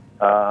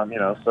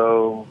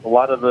 So a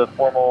lot of the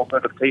formal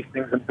sort of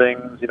tastings and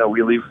things,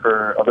 we leave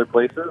for other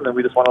places, and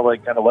we just want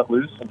to kind of let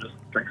loose and just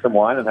drink some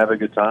wine and have a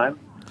good time.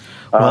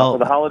 For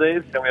the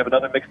holidays, we have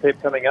another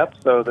mixtape coming up.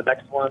 So the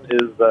next one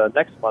is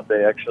next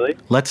Monday, actually.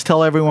 Let's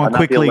tell everyone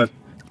quickly.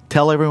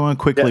 Tell everyone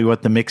quickly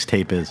what the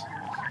mixtape is.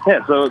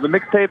 Yeah, so the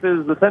mixtape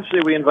is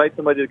essentially we invite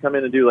somebody to come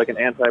in and do like an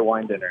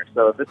anti-wine dinner.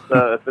 So if it's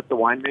a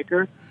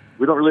winemaker,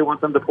 we don't really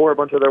want them to pour a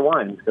bunch of their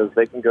wines because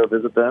they can go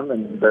visit them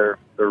and their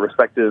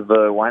respective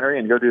winery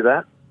and go do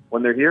that.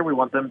 When they're here, we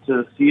want them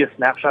to see a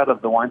snapshot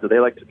of the wines that they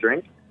like to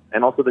drink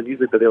and also the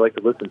music that they like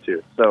to listen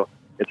to. So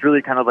it's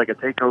really kind of like a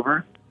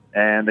takeover.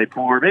 And they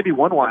pour maybe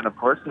one wine, of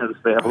course,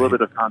 just they have a little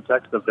bit of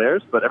context of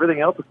theirs, but everything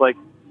else is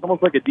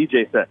almost like a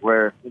DJ set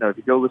where, if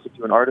you go listen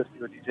to an artist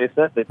do a DJ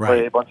set, they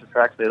play a bunch of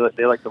tracks they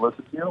like to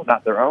listen to,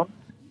 not their own.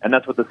 And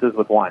that's what this is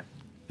with wine.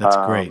 That's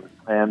great.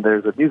 And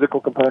there's a musical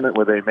component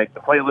where they make the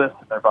playlist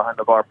and they're behind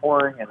the bar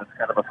pouring, and it's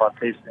kind of a fun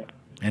tasting.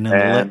 And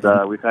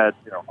we've had,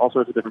 all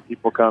sorts of different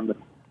people come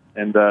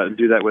and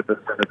do that with us,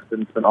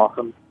 and it's been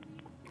awesome.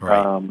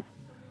 Right.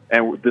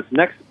 And this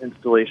next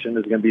installation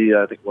is going to be,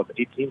 I think, the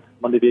 18th,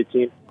 Monday the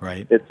 18th.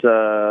 Right. It's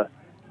a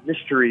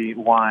mystery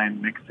wine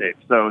mixtape.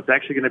 So it's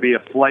actually going to be a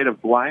flight of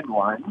blind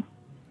wine.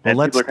 And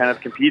people are kind of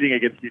competing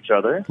against each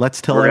other. Let's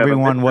tell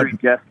everyone what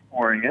guest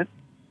pouring it.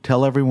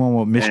 Tell everyone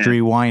what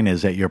mystery wine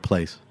is at your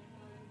place.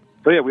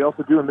 So yeah, we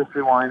also do a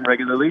mystery wine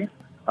regularly.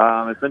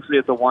 Essentially,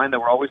 it's a wine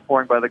that we're always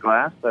pouring by the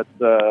glass. That's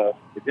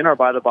it's in our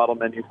by the bottle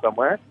menu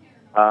somewhere,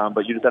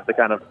 but you just have to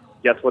kind of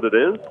guess what it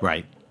is.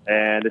 Right.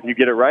 And if you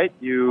get it right,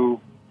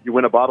 you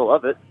win a bottle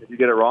of it. If you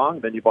get it wrong,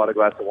 then you bought a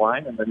glass of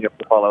wine, and then you have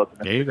to follow us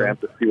on Instagram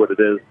to see what it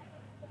is.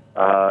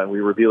 And we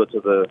reveal it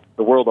to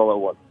the world all at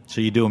once. So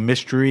you do a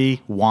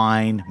mystery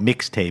wine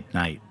mixtape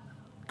night,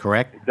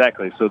 correct?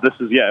 Exactly. So this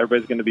is,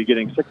 everybody's going to be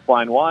getting 6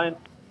 blind wines,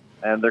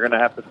 and they're going to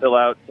have to fill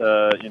out,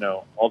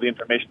 all the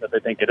information that they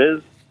think it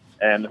is.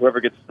 And whoever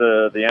gets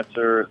the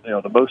answer,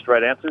 the most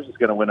right answers is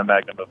going to win a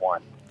magnum of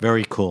wine.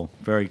 Very cool.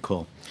 Very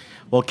cool.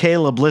 Well,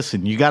 Caleb,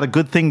 listen, you got a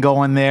good thing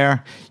going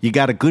there. You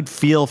got a good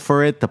feel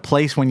for it. The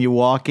place, when you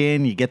walk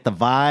in, you get the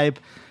vibe.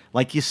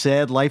 Like you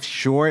said, life's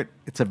short.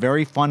 It's a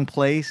very fun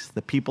place.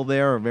 The people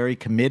there are very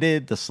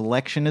committed. The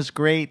selection is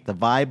great. The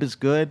vibe is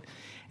good.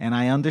 And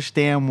I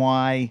understand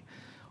why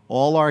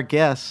all our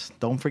guests,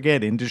 don't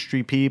forget,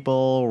 industry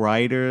people,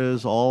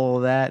 writers, all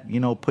of that,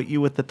 put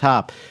you at the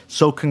top.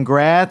 So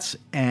congrats,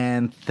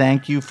 and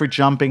thank you for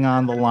jumping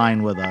on the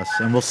line with us.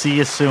 And we'll see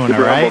you soon,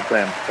 Super all right? humble,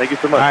 Sam. Thank you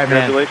so much. All right,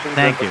 congratulations. Man.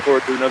 Thank you. Look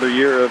forward to another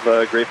year of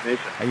Grape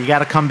Nation. You got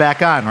to come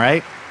back on,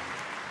 right?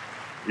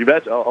 You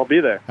bet. I'll be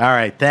there. All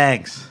right,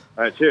 thanks.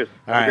 All right, cheers.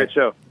 Have a great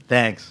show.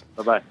 Thanks.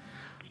 Bye-bye.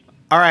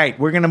 All right,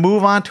 we're going to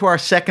move on to our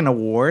second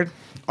award.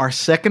 Our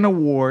second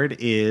award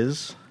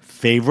is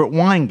Favorite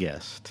Wine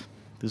Guest.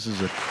 This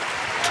is a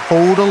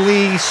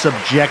totally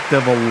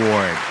subjective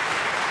award.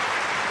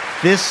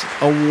 This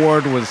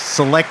award was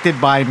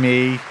selected by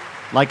me.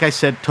 Like I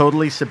said,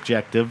 totally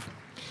subjective.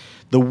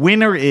 The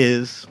winner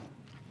is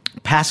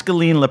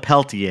Pascaline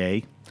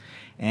Lepelletier.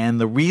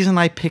 And the reason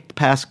I picked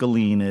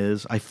Pascaline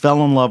is I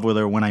fell in love with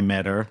her when I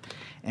met her.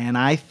 And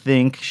I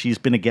think she's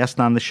been a guest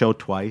on the show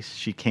twice.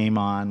 She came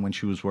on when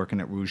she was working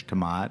at Rouge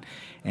Tomat.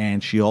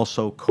 And she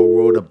also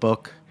co-wrote a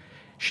book.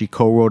 She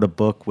co-wrote a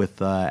book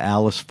with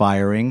Alice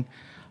Firing,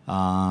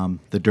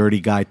 The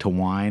Dirty Guide to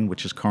Wine,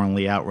 which is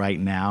currently out right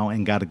now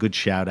and got a good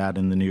shout out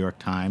in the New York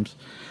Times.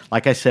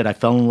 Like I said, I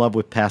fell in love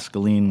with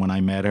Pascaline when I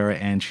met her,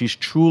 and she's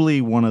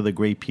truly one of the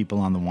great people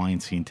on the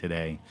wine scene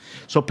today.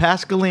 So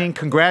Pascaline,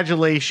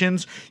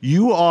 congratulations.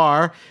 You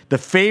are the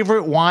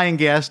favorite wine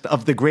guest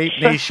of the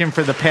Grape Nation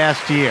for the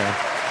past year.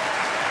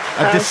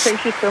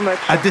 Thank you so much.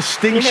 A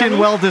distinction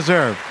well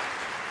deserved.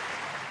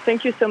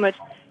 Thank you so much.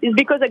 It's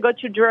because I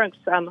got you drunk,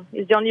 Sam.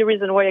 It's the only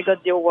reason why I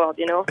got the award,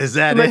 you know? Is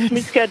that Too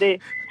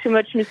it? Too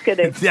much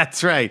Muscadet.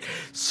 That's right.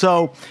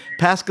 So,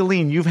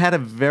 Pascaline, you've had a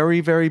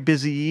very, very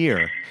busy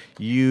year.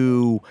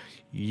 You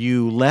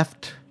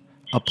left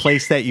a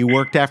place that you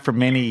worked at for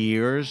many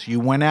years. You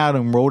went out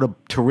and wrote a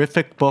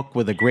terrific book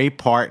with a great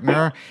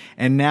partner,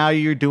 and now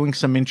you're doing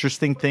some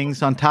interesting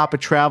things on top of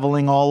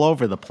traveling all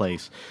over the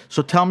place.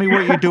 So tell me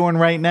what you're doing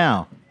right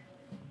now.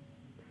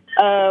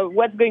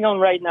 What's going on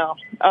right now?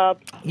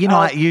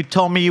 You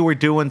told me you were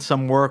doing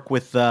some work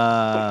with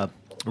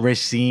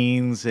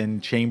Racine's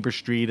and Chamber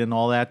Street and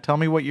all that. Tell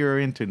me what you're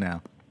into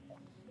now.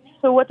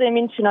 So what I'm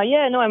into now?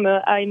 Yeah, no,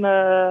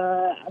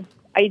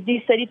 I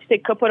decided to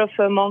take a couple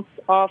of months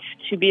off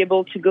to be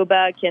able to go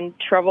back and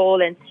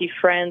travel and see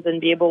friends and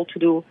be able to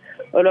do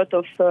a lot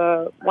of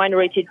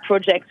wine-related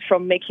projects,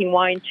 from making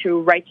wine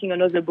to writing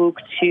another book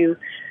to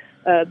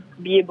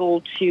be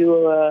able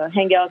to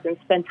hang out and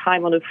spend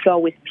time on the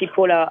floor with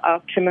people I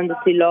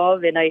tremendously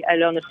love and I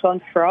learn a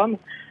ton from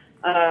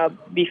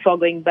before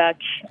going back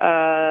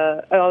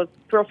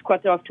first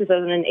quarter of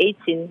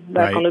 2018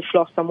 back on the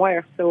floor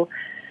somewhere. So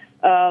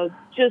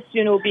just,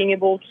 being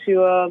able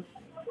to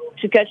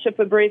catch up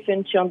a brief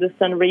and to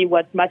understand really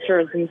what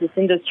matters in this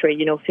industry,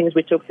 things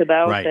we talked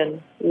about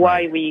and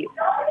why we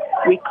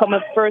come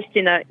up first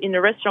in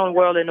a restaurant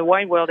world and the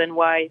wine world, and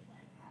why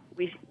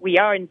we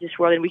are in this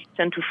world, and we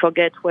tend to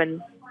forget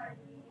when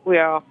we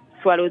are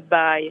swallowed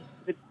by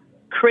the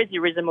crazy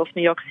rhythm of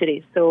New York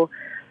City. So,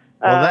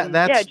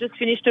 I just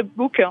finished a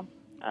book.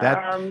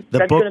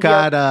 The book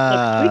got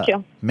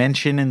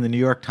mentioned in the New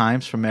York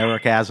Times from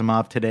Eric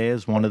Asimov today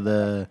as one of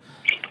the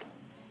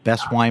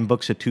best wine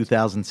books of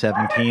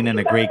 2017 and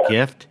a great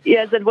gift.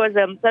 Yeah, that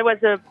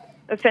was a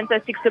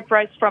fantastic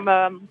surprise from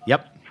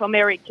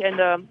Eric,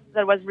 and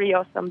that was really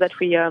awesome that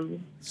we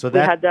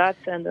had that.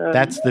 And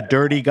that's The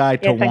Dirty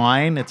Guide to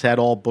Wine. It's at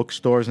all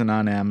bookstores and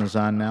on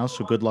Amazon now,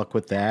 so good luck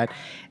with that.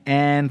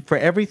 And for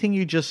everything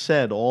you just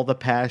said, all the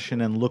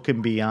passion and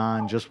looking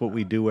beyond just what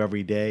we do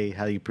every day,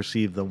 how you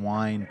perceive the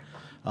wine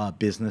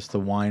business, the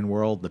wine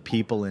world, the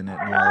people in it,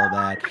 and all of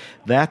that.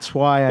 That's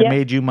why I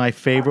made you my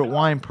favorite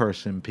wine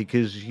person,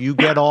 because you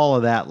get all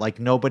of that like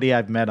nobody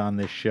I've met on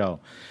this show.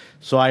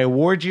 So I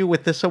award you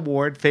with this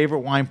award, Favorite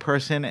Wine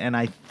Person, and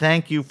I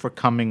thank you for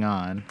coming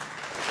on.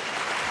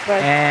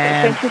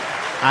 And thank you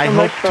I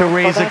hope to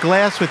raise a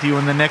glass with you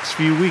in the next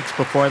few weeks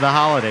before the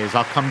holidays.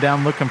 I'll come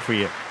down looking for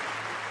you.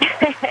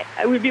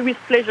 It will be with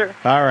pleasure.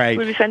 All right. It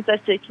will be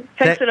fantastic.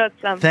 Thanks a lot,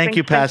 Sam. Thank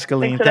you,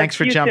 Pascaline. Thanks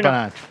for jumping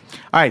on.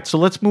 All right, so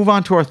let's move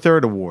on to our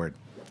third award.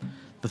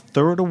 The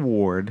third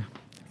award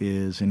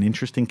is an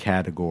interesting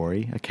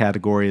category, a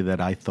category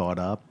that I thought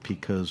up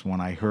because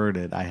when I heard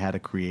it, I had to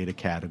create a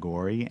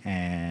category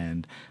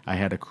and I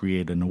had to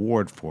create an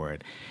award for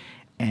it.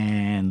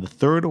 And the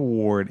third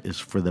award is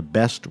for the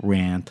best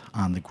rant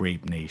on the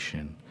Grape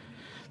Nation.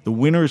 The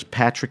winner is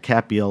Patrick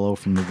Cappiello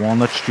from the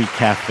Walnut Street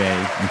Cafe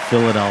in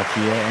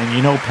Philadelphia. And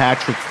you know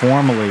Patrick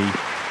formerly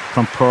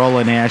from Pearl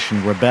and Ash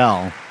and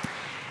Rebel.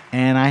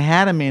 And I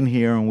had him in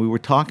here and we were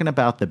talking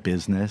about the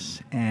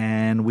business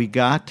and we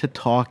got to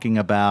talking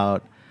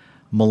about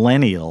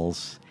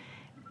millennials,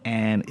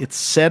 and it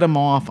set him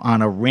off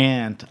on a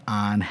rant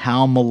on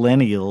how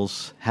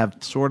millennials have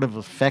sort of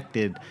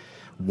affected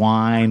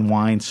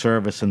wine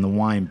service, and the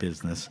wine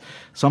business.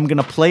 So I'm going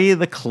to play you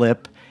the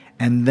clip,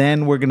 and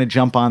then we're going to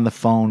jump on the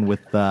phone with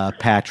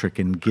Patrick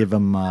and give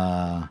him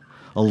a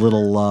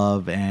little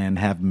love and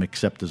have him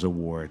accept his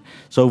award.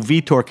 So,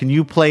 Vitor, can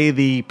you play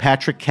the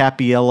Patrick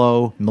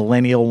Cappiello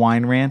Millennial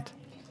Wine Rant?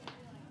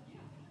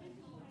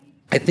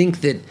 I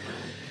think that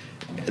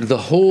the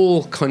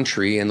whole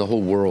country and the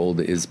whole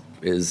world is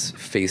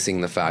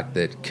facing the fact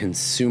that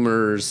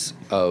consumers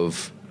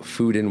of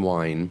food and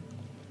wine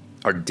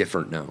are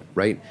different now,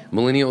 right?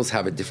 Millennials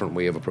have a different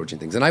way of approaching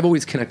things. And I've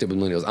always connected with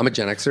millennials. I'm a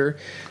Gen Xer,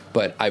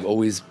 but I've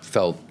always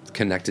felt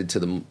connected to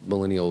the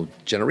millennial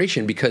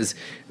generation because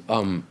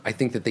I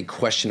think that they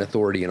question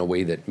authority in a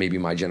way that maybe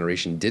my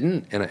generation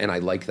didn't, and I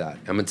like that.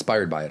 I'm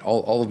inspired by it.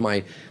 All of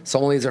my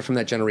sommeliers are from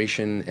that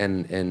generation,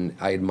 and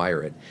I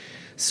admire it.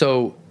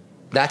 So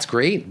that's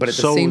great, but at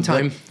the same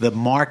time, the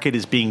market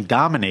is being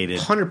dominated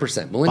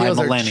 100%. Millennials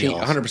By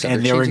millennials, are 100%,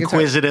 and they're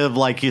inquisitive,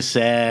 like you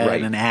said,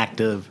 right, and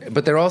active.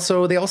 But they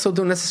also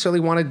don't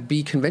necessarily want to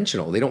be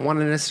conventional. They don't want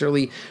to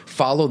necessarily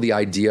follow the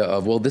idea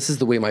of, well, this is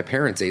the way my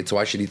parents ate, so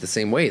I should eat the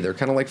same way. They're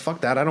kind of like,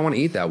 fuck that, I don't want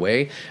to eat that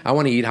way. I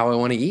want to eat how I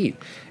want to eat.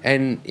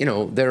 And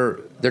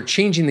they're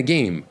changing the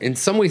game in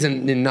some ways,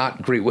 in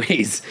not great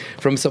ways,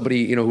 from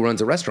somebody who runs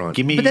a restaurant.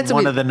 Give me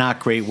one of the not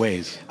great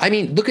ways. I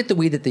mean, look at the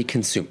way that they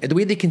consume. The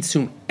way they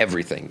consume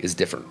everything is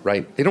different,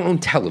 right? They don't own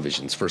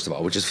televisions, first of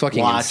all, which is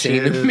fucking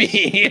insane to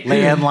me.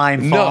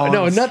 Landline phones.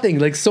 No, nothing.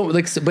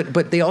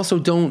 But they also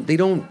don't. They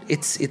don't.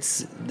 It's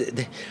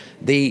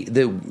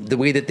the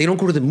way that they don't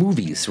go to the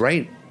movies,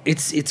 right?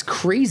 It's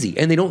crazy,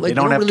 and they don't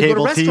don't have really go to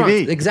cable restaurants.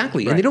 TV.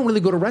 Exactly, and they don't really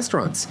go to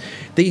restaurants.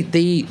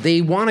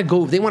 They want to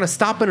go. They want to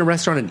stop in a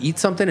restaurant and eat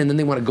something, and then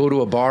they want to go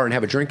to a bar and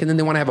have a drink, and then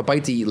they want to have a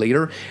bite to eat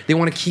later. They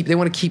want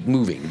to keep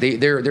moving.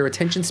 Their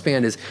attention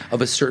span is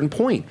of a certain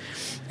point,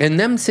 and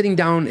them sitting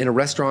down in a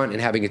restaurant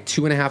and having a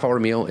 2.5-hour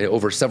meal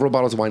over several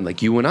bottles of wine,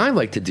 like you and I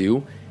like to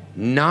do,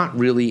 not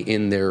really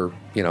in their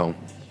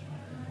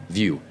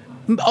view.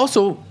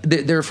 Also,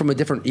 they're from a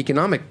different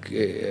economic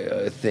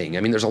thing.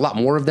 I mean, there's a lot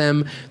more of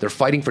them. They're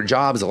fighting for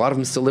jobs. A lot of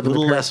them still live in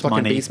their parents'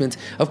 fucking basements.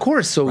 Of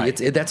course, so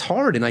that's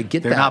hard, and I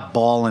get that. They're not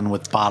balling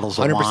with bottles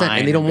of 100%, wine.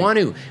 and they don't want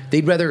to.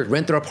 They'd rather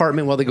rent their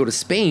apartment while they go to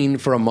Spain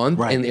for a month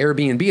and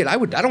Airbnb it. I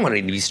don't want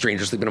any to be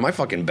strangers sleeping in my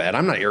fucking bed.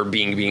 I'm not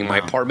Airbnb my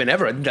apartment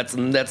ever. That's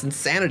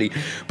insanity.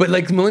 But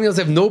like millennials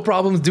have no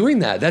problems doing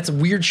that. That's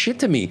weird shit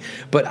to me.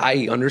 But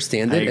I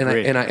understand it,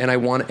 and I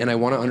want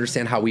to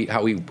understand how we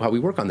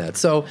work on that.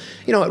 So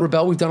at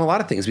Rebel, we've done a lot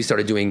of things. We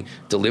started doing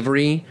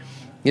delivery.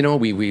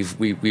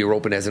 We were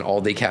open as an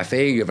all-day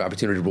cafe. You have an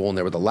opportunity to roll in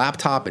there with a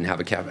laptop and have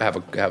a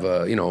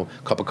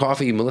cup of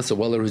coffee. Melissa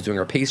Weller, who's doing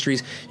our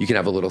pastries, you can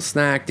have a little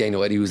snack.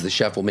 Daniel Eddy, who's the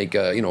chef, will make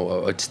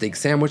a steak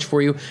sandwich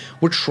for you.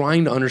 We're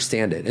trying to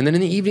understand it. And then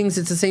in the evenings,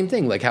 it's the same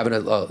thing, like having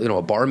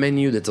a bar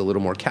menu that's a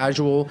little more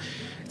casual.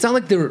 It's not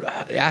like they're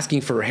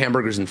asking for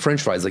hamburgers and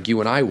French fries like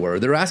you and I were.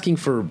 They're asking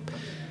for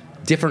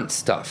different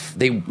stuff.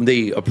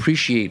 They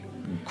appreciate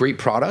great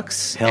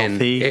products.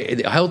 Healthy.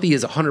 And healthy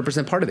is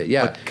 100% part of it.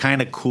 Yeah. But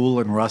kind of cool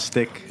and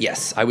rustic.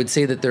 Yes. I would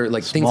say that they're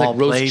like Small things like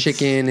roast plates.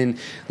 chicken and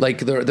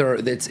like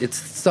it's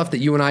stuff that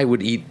you and I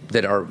would eat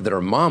that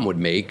our mom would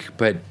make,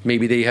 but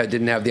maybe they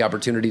didn't have the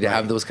opportunity to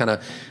have those kind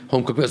of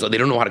home cooked meals. Or they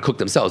don't know how to cook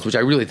themselves, which I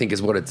really think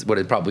is what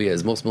it probably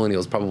is. Most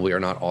millennials probably are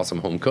not awesome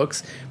home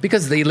cooks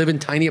because they live in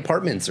tiny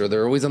apartments or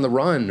they're always on the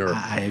run. Or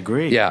I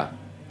agree. Yeah.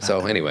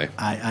 So anyway,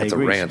 that's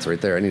agree. a rant right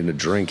there. I need a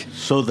drink.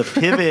 So the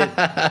pivot,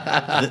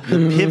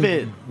 the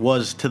pivot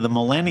was to the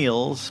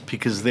millennials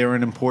because they're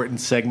an important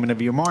segment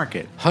of your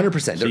market.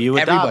 100%. So you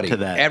adopt to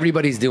that.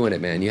 Everybody's doing it,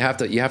 man. You have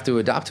to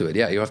adopt to it.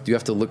 Yeah, you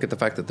have to look at the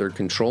fact that they're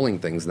controlling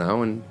things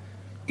now and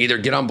either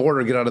get on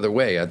board or get out of their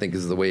way. I think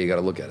is the way you got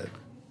to look at it.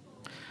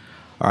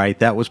 All right,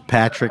 that was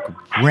Patrick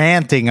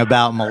ranting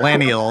about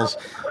millennials.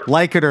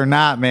 Like it or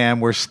not, man,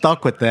 we're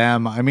stuck with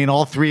them. I mean,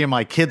 all three of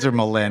my kids are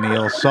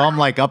millennials, so I'm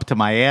like up to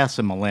my ass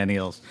in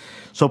millennials.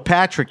 So,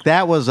 Patrick,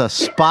 that was a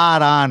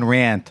spot-on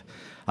rant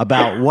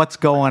about what's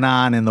going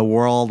on in the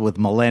world with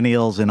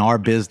millennials and our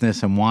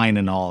business and wine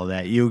and all of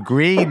that. You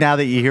agree now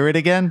that you hear it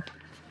again?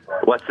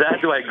 What's that?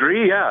 Do I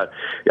agree? Yeah.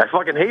 I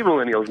fucking hate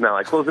millennials now.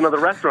 I closed another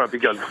restaurant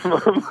because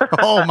of them.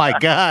 Oh, my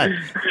God.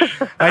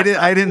 I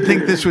didn't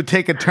think this would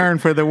take a turn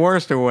for the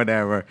worst or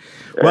whatever.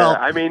 Well,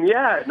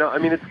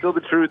 it's still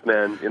the truth,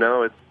 man.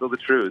 It's still the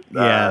truth.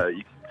 Yeah.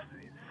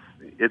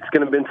 It's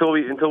going to be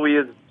until we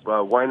as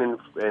wine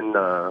and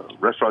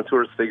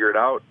restaurateurs figure it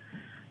out,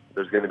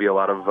 there's going to be a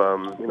lot of,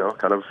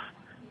 kind of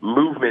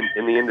movement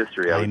in the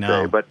industry, I would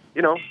say. But,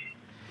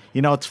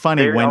 it's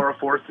funny. They are a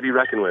force to be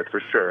reckoned with,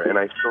 for sure. And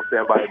I still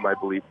stand by my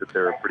belief that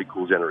they're a pretty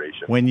cool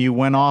generation. When you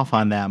went off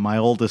on that, my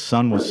oldest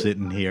son was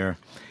sitting here.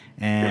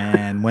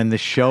 And when the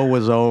show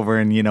was over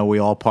and, we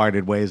all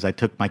parted ways, I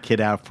took my kid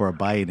out for a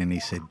bite. And he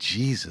said,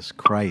 Jesus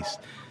Christ,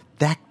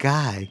 that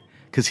guy,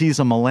 because he's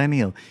a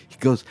millennial, he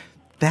goes,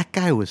 that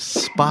guy was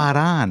spot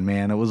on,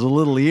 man. It was a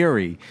little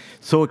eerie.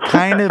 So it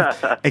kind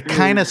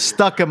of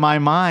stuck in my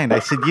mind. I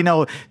said,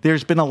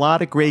 there's been a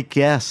lot of great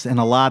guests and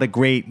a lot of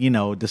great,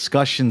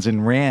 discussions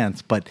and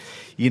rants, but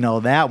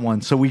that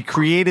one. So we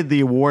created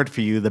the award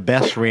for you, the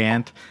best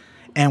rant,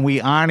 and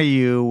we honor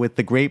you with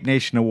the Grape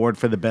Nation Award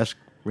for the best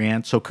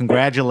rant. So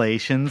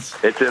congratulations.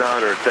 It's an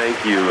honor.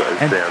 Thank you,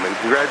 Sam, and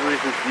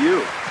congratulations to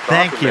you.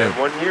 Thank you. Man.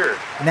 1 year.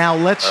 Now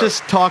let's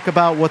just talk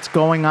about what's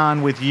going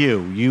on with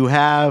you. You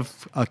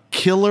have a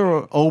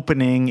killer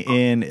opened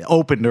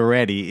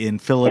already in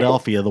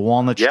Philadelphia, the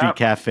Walnut Street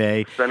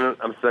Cafe.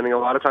 I'm spending a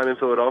lot of time in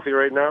Philadelphia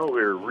right now.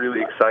 We're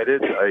really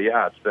excited.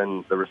 It's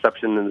been the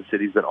reception in the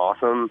city's been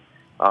awesome.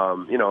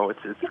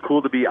 It's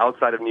cool to be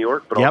outside of New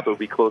York, but also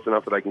be close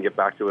enough that I can get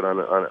back to it on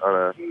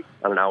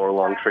an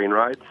hour-long train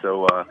ride.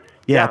 So I'm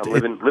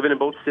living in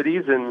both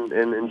cities and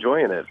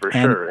enjoying it for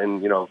sure.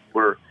 And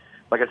we're,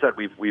 like I said,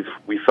 we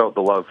felt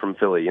the love from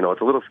Philly.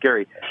 It's a little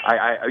scary.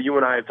 You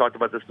and I have talked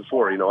about this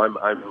before. I'm a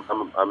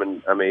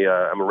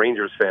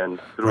Rangers fan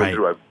through and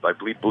through. I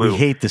bleed blue. We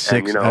hate the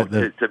Six. And,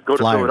 to go to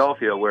Flyers.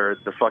 Philadelphia, where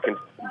the fucking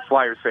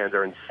Flyers fans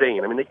are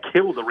insane. I mean, they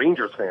killed a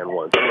Rangers fan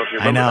once. I don't know if you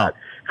remember that.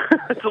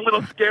 It's a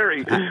little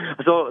scary.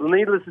 So,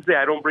 needless to say,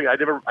 I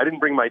didn't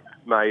bring my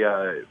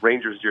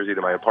Rangers jersey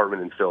to my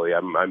apartment in Philly.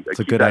 I it's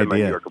a keep good that idea. in my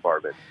New York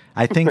apartment.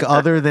 I think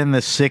other than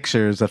the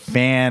Sixers,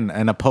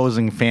 an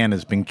opposing fan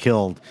has been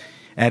killed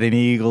at an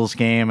Eagles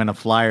game and a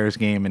Flyers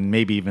game and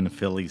maybe even a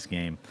Phillies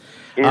game.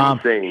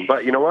 Insane.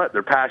 But you know what?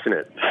 They're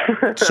passionate.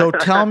 So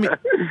tell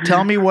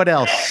me what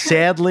else.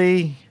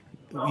 Sadly,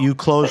 you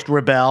closed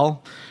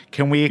Rebel.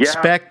 Can we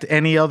expect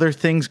any other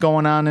things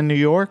going on in New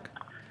York?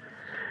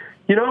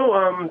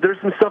 There's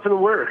some stuff in the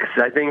works.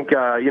 I think,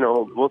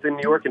 both in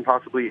New York and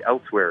possibly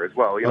elsewhere as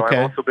well. Okay.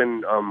 I've also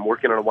been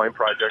working on a wine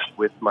project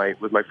with my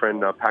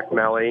friend Pac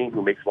Mallet,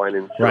 who makes wine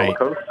in Sonoma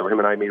Coast. So him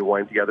and I made a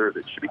wine together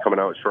that should be coming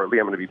out shortly.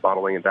 I'm going to be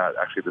bottling that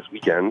actually this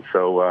weekend.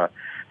 So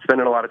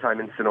spending a lot of time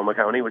in Sonoma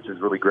County, which is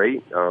really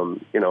great.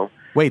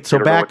 Wait, so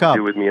they don't back know what to up.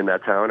 do with me in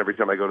that town. Every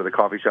time I go to the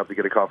coffee shop to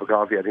get a cup of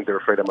coffee, I think they're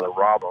afraid I'm going to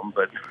rob them.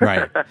 But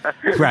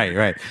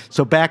Right.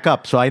 So back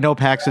up. So I know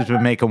Pax has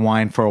been making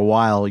wine for a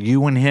while.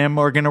 You and him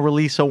are going to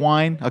release a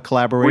wine, a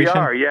collaboration? We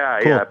are, yeah.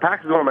 Cool. Yeah.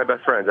 Pax is one of my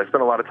best friends. I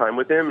spend a lot of time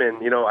with him, and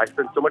I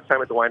spend so much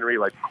time at the winery,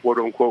 like quote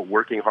unquote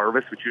working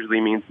harvest, which usually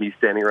means me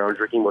standing around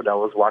drinking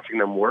Modelo's, watching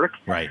them work.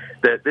 Right.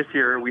 That this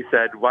year we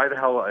said, why the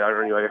hell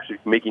aren't you actually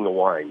making a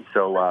wine?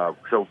 So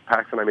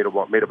Pax and I made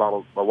a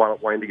bottle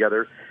of wine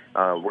together.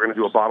 We're going to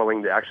do a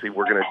bottling. Actually,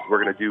 we're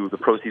going to do the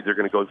proceeds are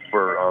going to go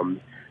for a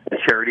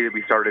charity that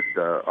we started,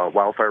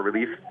 wildfire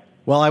relief.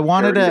 Well, I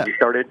wanted to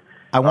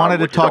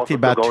talk to you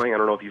about. I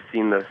don't know if you've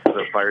seen the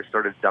fire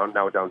started down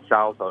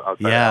south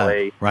outside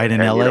LA. Right in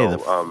LA. The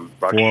 4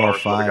 or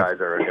 5 guys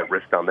are at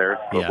risk down there.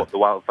 So Yeah. the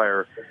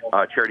wildfire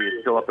charity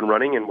is still up and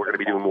running, and we're going to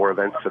be doing more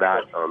events for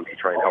that to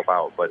try and help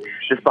out. But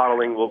this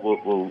bottling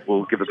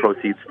will give the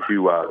proceeds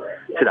to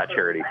that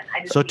charity.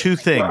 So 2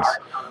 things.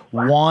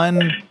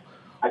 One,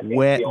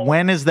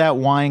 when is that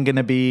wine going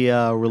to be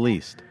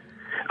released?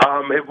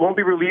 It won't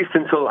be released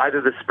until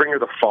either the spring or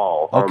the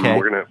fall. Okay.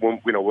 We're gonna,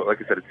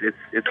 like I said,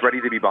 it's ready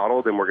to be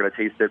bottled, and we're gonna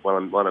taste it when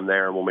I'm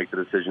there, and we'll make the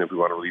decision if we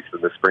want to release it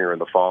in the spring or in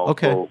the fall.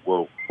 Okay.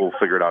 We'll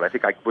figure it out. I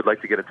think I would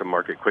like to get it to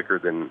market quicker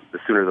the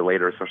sooner than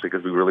later, especially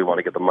because we really want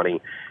to get the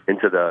money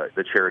into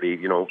the charity.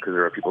 Because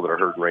there are people that are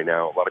hurting right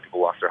now. A lot of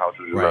people lost their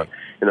houses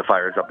in the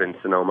fires up in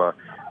Sonoma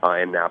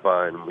and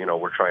Napa, and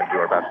we're trying to do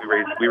our best.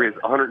 We raised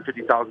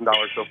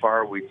 $150,000 so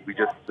far. We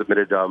just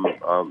submitted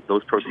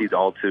those proceeds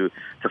all to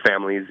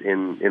families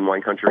in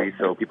wine country,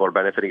 so people are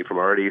benefiting from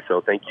already.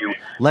 So thank you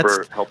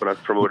for helping us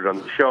promote it on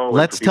the show.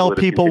 Let's tell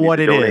people what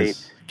it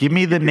is. Give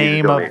me the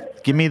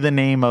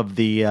name of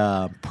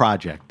the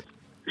project.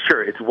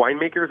 Sure, it's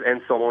Winemakers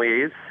and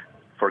Sommeliers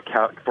for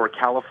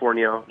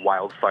California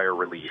Wildfire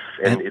Relief,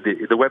 and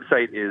the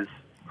website is,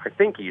 I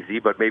think, easy,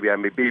 but maybe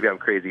I'm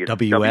crazy. It's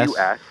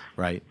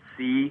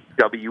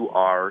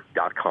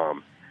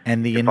WSCWR.com.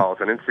 And you can follow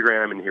us on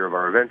Instagram and hear of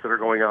our events that are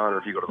going on, or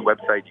if you go to the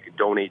website, you can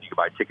donate, you can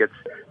buy tickets.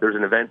 There's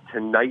an event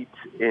tonight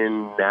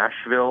in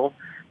Nashville,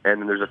 and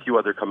then there's a few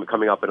other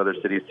coming up in other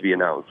cities to be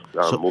announced.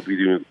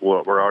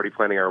 We're already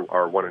planning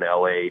our one in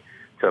LA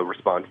to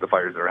respond to the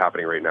fires that are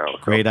happening right now.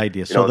 Great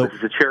idea. So this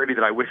is a charity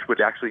that I wish would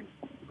actually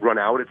run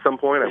out at some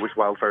point. I wish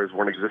wildfires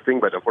weren't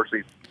existing, but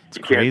unfortunately,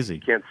 you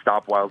can't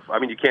stop wildfires. I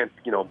mean, you can't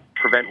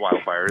prevent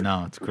wildfires.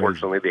 No, it's crazy.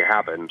 Unfortunately, they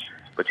happen.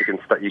 But you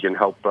can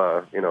help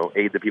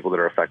aid the people that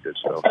are affected.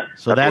 So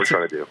that's what we're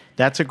trying to do.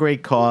 That's a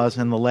great cause.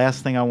 And the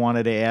last thing I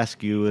wanted to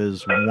ask you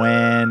is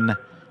when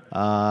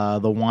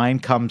the wine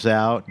comes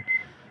out,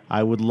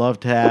 I would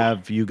love to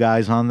have you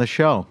guys on the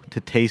show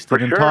to taste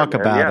it and talk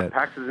about it.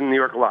 Pax is in New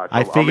York a lot. So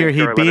I figure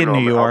he'd be in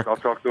New York. I'll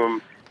talk to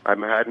him.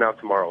 I'm heading out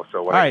tomorrow,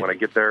 so when I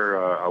get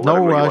there, I'll let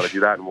him know you want to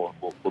do that, and we'll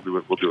do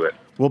it. We'll do it.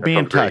 We'll be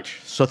in touch.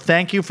 Great. So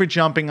thank you for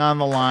jumping on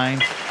the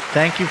line.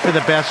 Thank you for the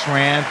best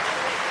rant.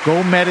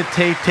 Go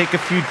meditate, take a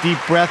few deep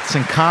breaths,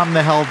 and calm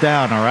the hell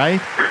down, all right?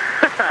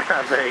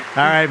 Thanks.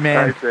 All right,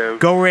 man. All right,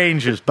 Go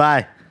Rangers.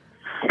 Bye.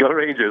 Go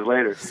Rangers.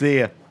 Later. See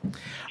ya. All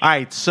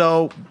right,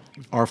 so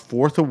our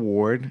 4th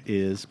award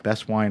is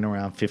Best Wine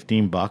Around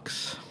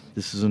 $15.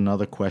 This is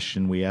another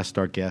question we asked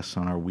our guests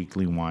on our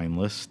weekly wine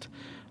list.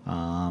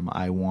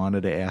 I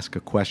wanted to ask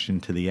a question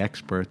to the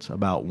experts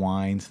about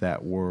wines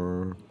that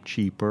were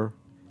cheaper,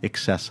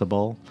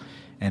 accessible,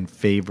 and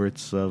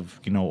favorites of,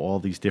 all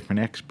these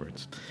different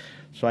experts.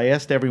 So I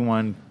asked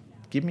everyone,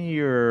 give me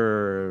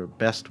your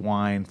best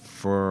wine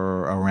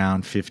for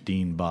around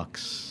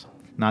 $15,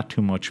 not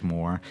too much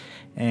more,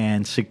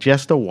 and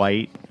suggest a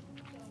white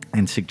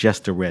and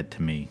suggest a red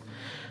to me.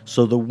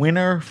 So the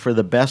winner for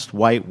the best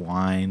white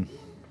wine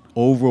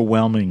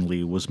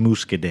overwhelmingly was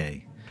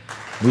Muscadet.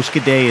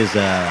 Muscadet is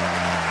a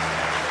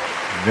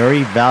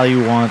very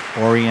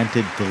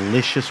value-oriented,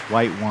 delicious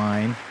white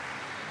wine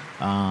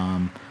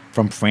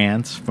from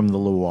France, from the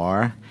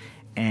Loire.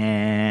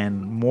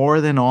 And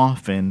more than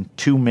often,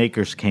 2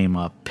 makers came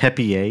up,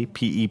 Pepier,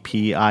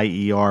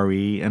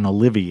 P-E-P-I-E-R-E, and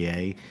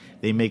Olivier.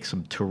 They make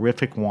some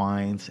terrific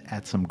wines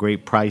at some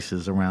great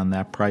prices around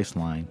that price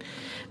line.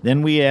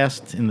 Then we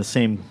asked in the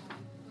same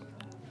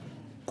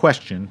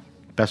question,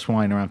 best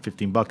wine around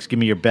 $15, give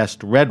me your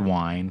best red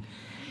wine.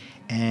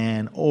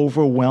 And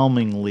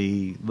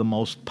overwhelmingly, the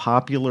most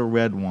popular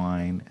red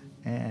wine,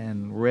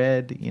 and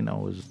red,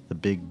 is the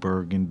big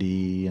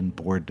Burgundy and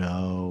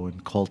Bordeaux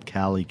and Cult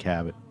Cali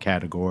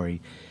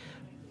category.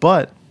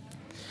 But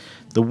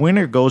the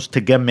winner goes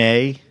to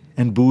Gamay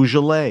and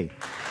Beaujolais.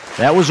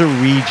 That was a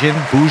region,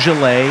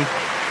 Beaujolais,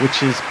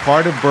 which is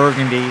part of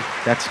Burgundy,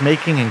 that's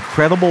making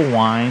incredible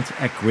wines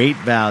at great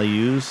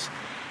values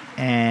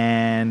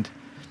and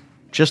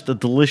just a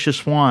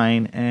delicious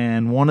wine.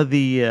 And one of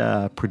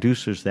the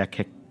producers that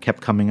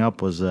kept coming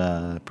up was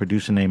a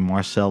producer named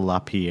Marcel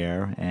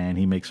Lapierre, and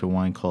he makes a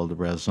wine called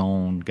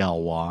Raison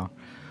Gaulois.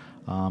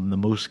 The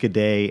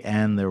Muscadet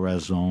and the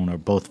Raison are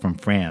both from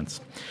France.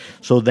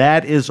 So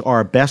that is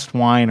our best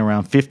wine,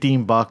 around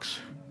 $15,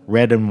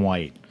 red and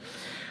white.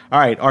 All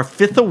right, our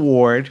fifth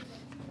award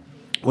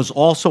was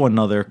also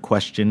another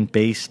question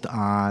based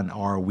on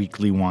our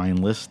weekly wine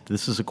list.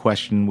 This is a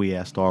question we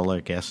asked all our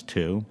guests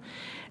too.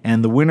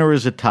 And the winner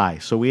is a tie.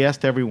 So we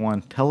asked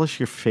everyone, tell us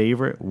your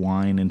favorite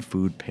wine and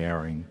food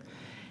pairing.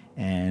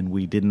 And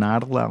we did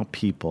not allow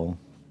people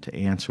to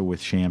answer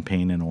with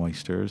champagne and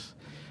oysters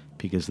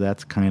because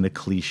that's kind of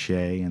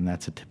cliche and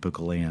that's a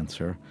typical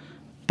answer.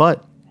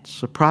 But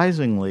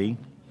surprisingly,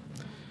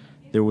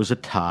 there was a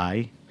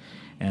tie.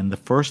 And the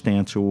first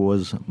answer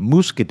was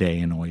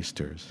Muscadet and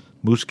oysters.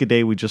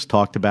 Muscadet we just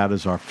talked about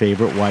is our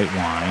favorite white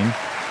wine.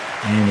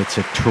 And it's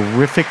a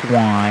terrific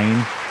wine,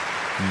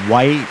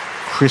 white,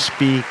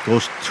 crispy,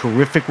 goes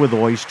terrific with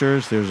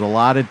oysters. There's a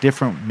lot of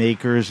different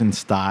makers and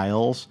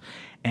styles,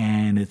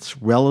 and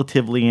it's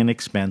relatively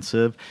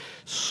inexpensive.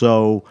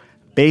 So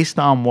based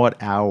on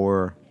what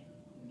our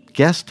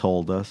guest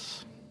told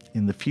us,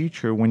 in the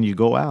future, when you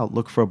go out,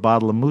 look for a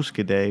bottle of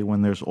Muscadet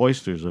when there's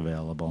oysters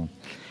available.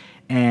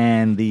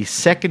 And the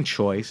second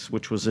choice,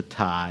 which was a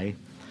tie,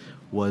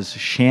 was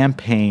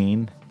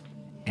champagne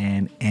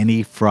and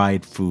any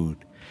fried food.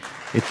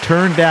 It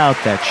turned out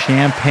that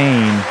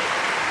champagne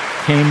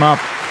came up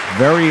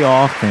very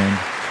often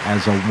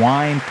as a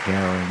wine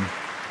pairing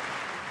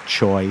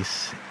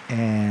choice,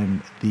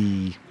 and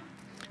the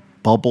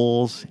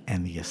bubbles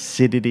and the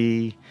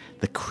acidity,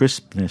 the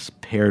crispness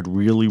paired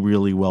really,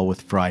 really well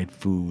with fried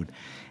food.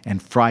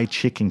 And fried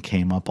chicken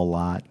came up a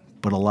lot,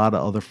 but a lot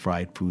of other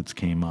fried foods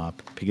came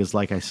up because,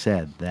 like I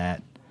said,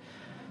 that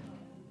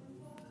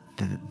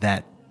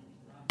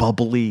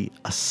bubbly,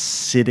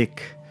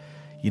 acidic,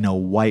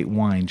 white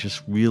wine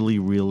just really,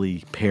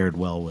 really paired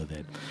well with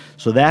it.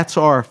 So that's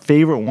our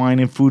favorite wine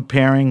and food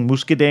pairing,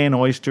 Muscadet and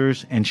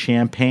oysters, and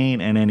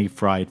champagne and any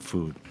fried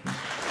food.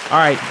 All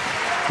right,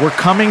 we're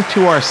coming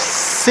to our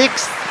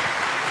sixth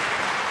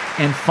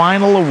and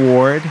final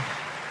award.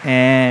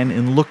 And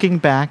in looking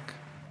back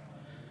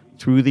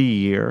through the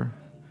year,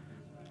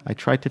 I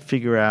tried to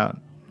figure out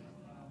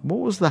what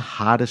was the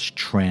hottest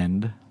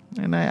trend.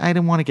 And I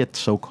didn't want to get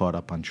so caught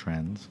up on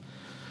trends.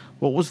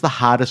 What was the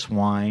hottest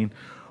wine,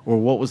 or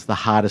what was the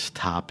hottest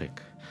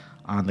topic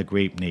on the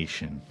Grape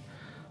Nation?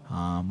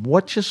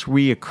 What just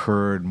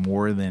reoccurred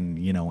more than,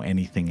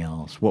 anything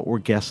else? What were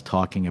guests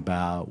talking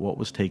about? What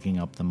was taking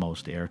up the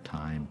most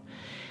airtime?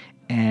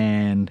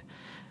 And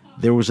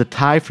there was a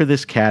tie for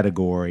this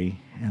category,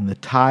 and the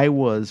tie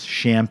was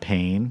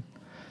champagne.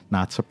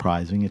 Not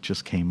surprising, it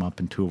just came up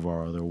in two of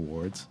our other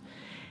awards.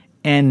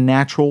 And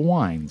natural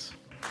wines.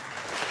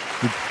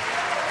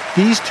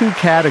 These two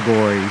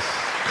categories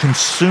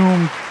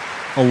consumed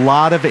a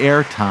lot of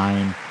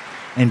airtime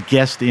and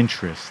guest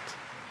interest.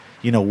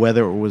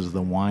 Whether it was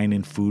the wine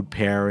and food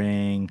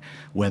pairing,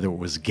 whether it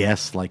was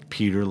guests like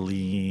Peter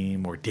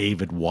Leem or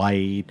David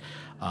White,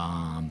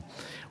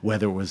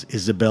 whether it was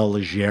Isabelle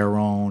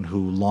Legeron,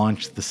 who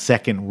launched the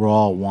second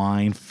Raw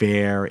Wine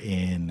Fair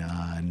in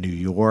New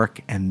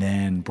York and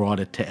then brought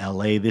it to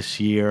LA this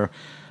year,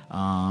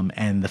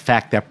 and the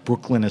fact that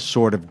Brooklyn is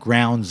sort of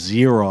ground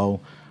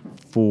zero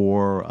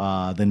for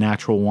the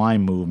natural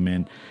wine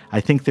movement. I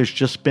think there's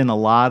just been a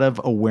lot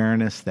of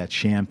awareness that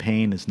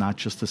champagne is not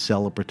just a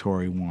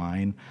celebratory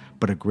wine,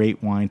 but a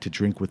great wine to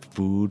drink with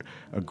food,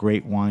 a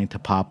great wine to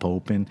pop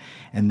open,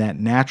 and that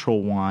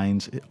natural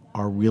wines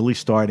are really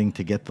starting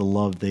to get the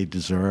love they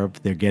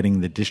deserve. They're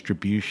getting the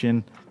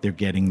distribution, they're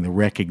getting the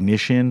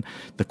recognition,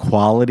 the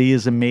quality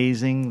is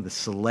amazing, the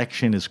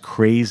selection is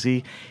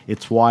crazy,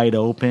 it's wide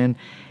open.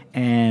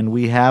 And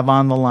we have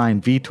on the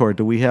line, Vitor,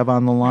 do we have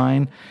on the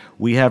line?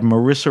 We have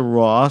Marissa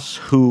Ross,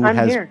 who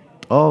I'm here.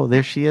 Oh,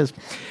 there she is.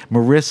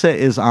 Marissa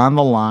is on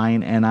the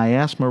line, and I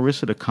asked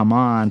Marissa to come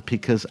on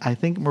because I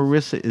think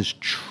Marissa is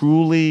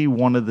truly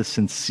one of the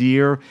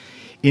sincere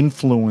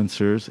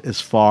influencers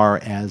as far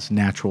as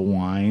natural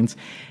wines.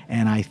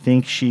 And I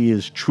think she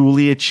is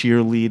truly a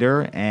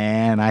cheerleader,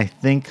 and I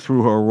think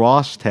through her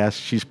Ross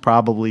test, she's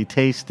probably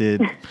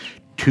tasted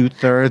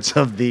 2/3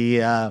 of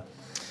the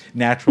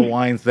natural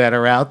wines that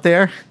are out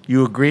there.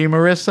 You agree,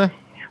 Marissa?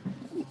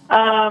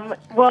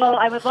 Well,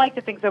 I would like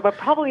to think so, but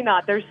probably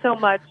not. There's so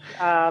much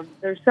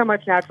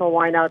natural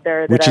wine out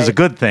there, Which is a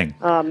good thing.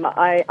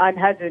 I'm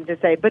hesitant to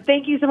say, but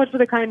thank you so much for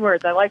the kind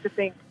words. I like to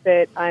think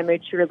that I'm a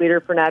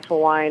cheerleader for natural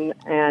wine,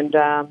 and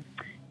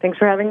thanks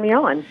for having me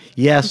on.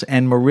 Yes,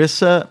 and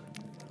Marissa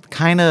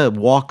kind of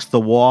walks the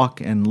walk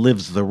and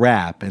lives the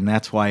rap, and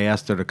that's why I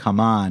asked her to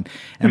come on.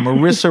 And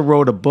Marissa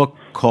wrote a book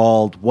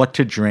called What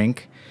to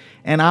Drink.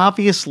 And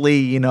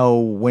obviously,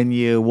 when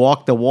you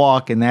walk the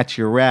walk and that's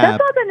your rap. That's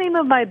not the name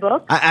of my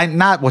book. I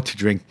not What to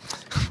Drink.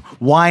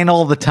 Wine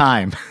all the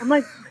time. I'm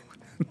like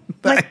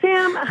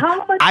Sam,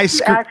 how much do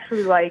you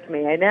actually like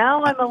me?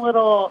 Now I'm a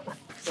little...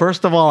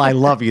 First of all, I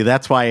love you.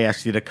 That's why I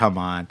asked you to come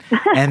on.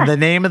 And the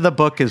name of the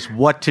book is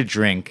What to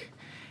Drink.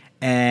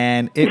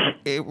 And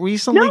it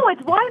recently... No,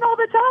 it's Wine All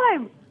the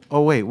Time.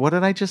 Oh, wait, what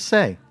did I just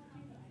say?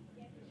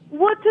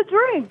 What to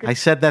drink? I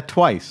said that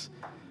twice.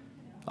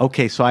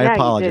 Okay, so I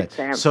apologize. You did,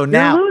 Sam. So You're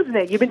now losing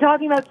it. You've been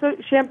talking about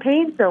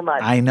champagne so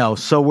much. I know.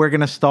 So we're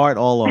going to start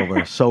all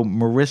over. So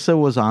Marissa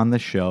was on the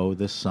show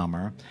this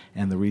summer,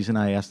 and the reason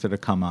I asked her to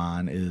come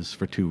on is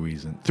for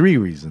three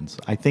reasons.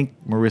 I think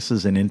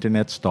Marissa's an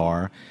internet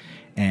star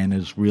and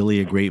is really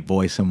a great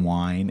voice in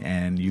wine,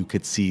 and you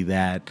could see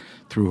that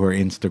through her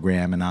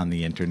Instagram and on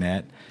the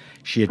internet.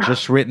 She had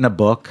just written a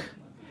book,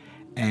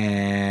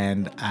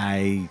 and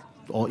I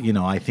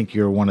think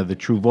you're one of the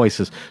true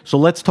voices. So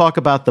let's talk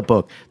about the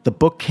book. The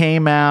book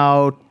came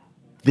out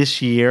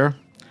this year,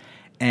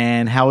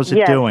 and how is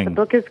it doing? The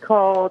book is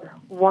called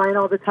Wine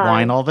All the Time.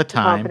 Wine All the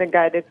Time. Confident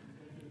Guide.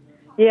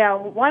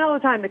 Wine All the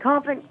Time. The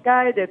Confident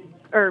Guide.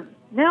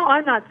 No,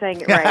 I'm not saying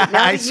it right.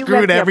 Now I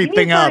screwed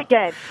everything up.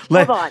 Again.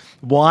 Hold on.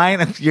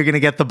 Wine. You're going to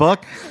get the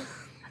book?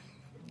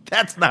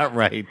 That's not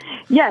right.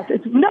 Yes.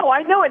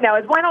 I know it now.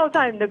 It's Wine All the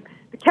Time. The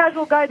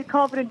Casual Guide to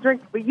Confident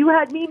Drinking. But you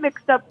had me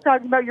mixed up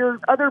talking about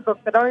your other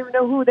book that I don't even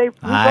know who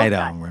I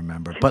don't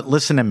remember. But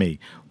listen to me.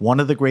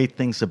 One of the great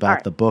things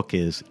about the book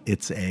is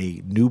it's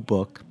a new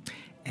book,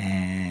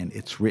 and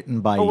it's written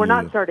by you. We're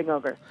not starting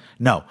over.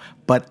 No,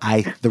 but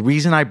the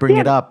reason I bring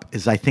it up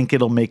is I think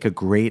it'll make a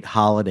great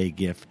holiday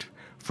gift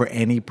for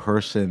any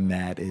person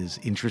that is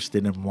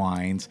interested in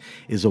wines,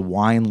 is a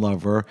wine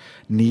lover,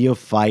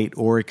 neophyte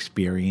or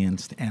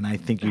experienced, and I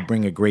think you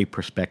bring a great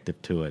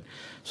perspective to it.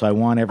 So I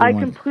want everyone...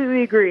 I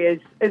completely agree.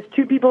 As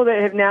two people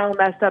that have now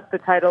messed up the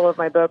title of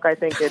my book, I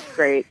think it's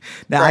great.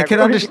 Now I could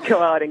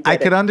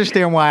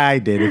understand why I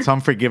did. It's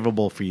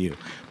unforgivable for you.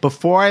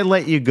 Before I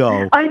let you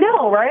go... I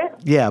know, right?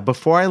 Yeah,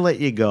 before I let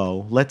you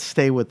go, let's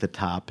stay with the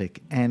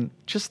topic and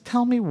just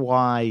tell me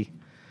why...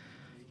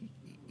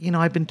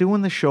 I've been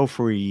doing the show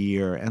for a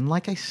year, and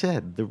like I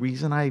said, the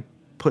reason I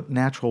put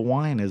natural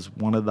wine as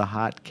one of the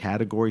hot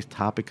categories,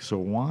 topics of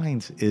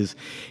wines, is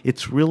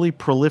it's really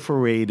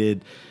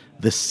proliferated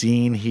the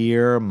scene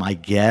here, my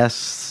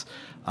guests.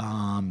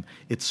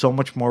 It's so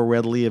much more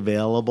readily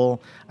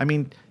available. I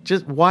mean,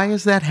 just why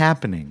is that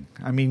happening?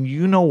 I mean,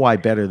 you know why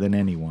better than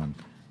anyone.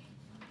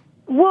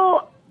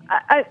 Well,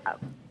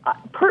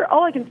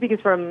 all I can speak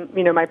is from,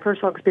 my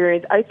personal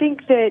experience. I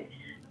think that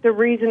the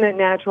reason that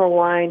natural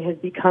wine has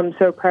become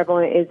so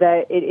prevalent is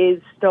that it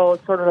is still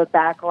sort of a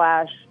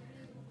backlash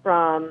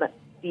from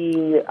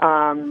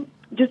the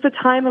just the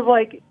time of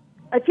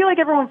I feel like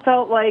everyone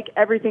felt like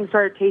everything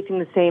started tasting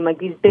the same, like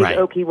these big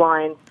oaky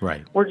wines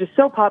were just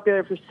so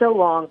popular for so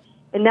long,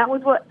 and that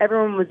was what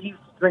everyone was used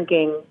to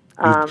drinking.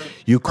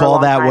 You call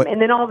that time. what? And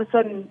then all of a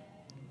sudden,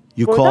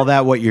 you call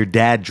that what your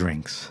dad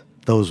drinks?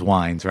 Those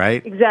wines,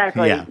 right?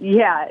 Exactly.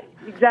 Yeah,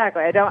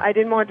 exactly. I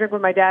didn't want to drink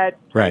what my dad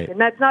drank, and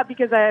that's not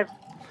because I have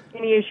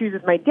any issues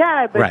with my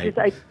dad, but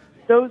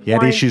those he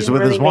had wines issues didn't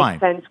with really his wine.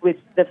 make sense with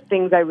the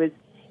things I was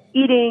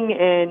eating,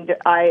 and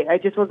I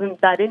just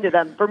wasn't that into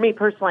them for me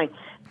personally.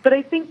 But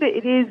I think that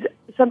it is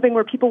something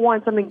where people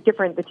want something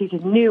different that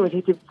tasted new and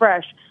tasted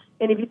fresh.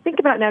 And if you think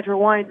about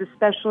natural wines,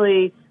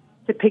 especially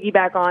to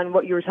piggyback on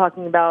what you were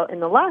talking about in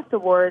the last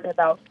award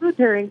about food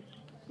pairings,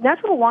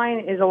 natural wine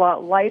is a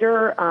lot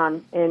lighter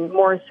and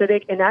more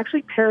acidic, and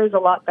actually pairs a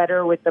lot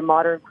better with the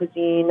modern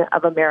cuisine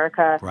of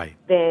America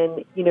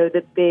than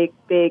the big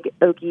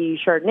oaky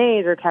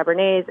Chardonnays or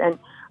Cabernets. And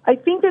I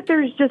think that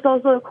there's just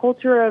also a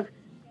culture of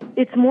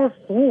it's more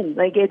fun.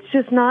 It's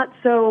just not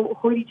so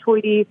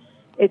hoity-toity.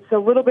 It's a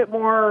little bit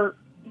more.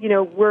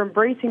 We're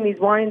embracing these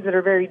wines that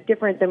are very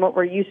different than what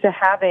we're used to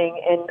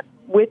having, and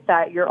with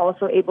that, you're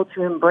also able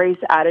to embrace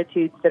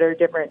attitudes that are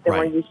different than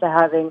we're used to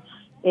having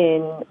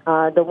in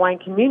the wine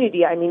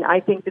community. I mean, I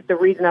think that the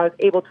reason I was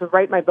able to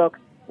write my book,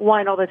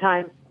 Wine All the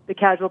Time, The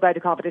Casual Guide to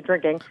Confident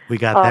Drinking. We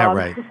got that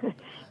right.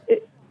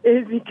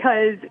 Is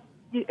because,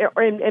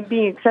 and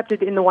being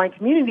accepted in the wine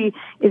community,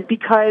 is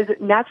because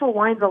natural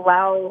wines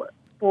allow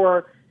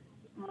for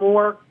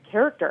more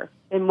character.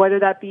 And whether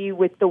that be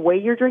with the way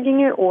you're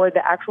drinking it or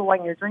the actual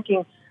wine you're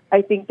drinking,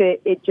 I think that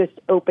it just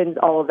opens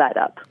all of that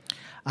up.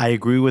 I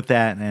agree with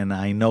that, and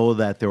I know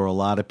that there are a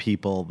lot of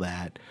people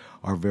that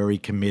are very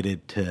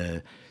committed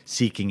to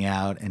seeking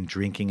out and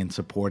drinking and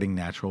supporting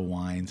natural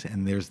wines,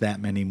 and there's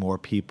that many more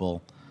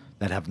people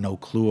that have no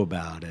clue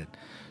about it.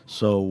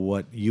 So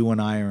what you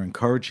and I are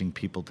encouraging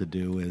people to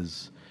do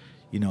is,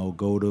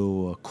 go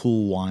to a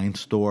cool wine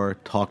store,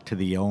 talk to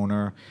the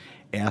owner,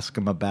 ask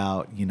them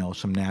about,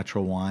 some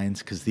natural wines,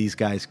 because these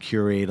guys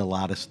curate a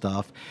lot of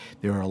stuff.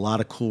 There are a lot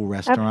of cool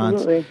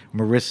restaurants. Absolutely.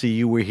 Marissa,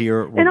 you were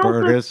here at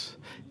Roberta's.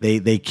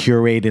 They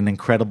curate an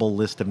incredible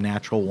list of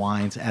natural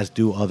wines, as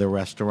do other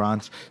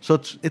restaurants.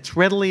 So it's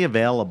readily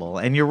available.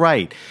 And you're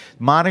right.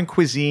 Modern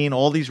cuisine,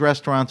 all these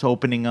restaurants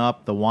opening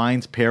up, the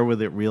wines pair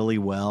with it really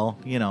well,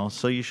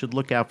 so you should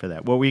look out for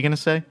that. What were you going to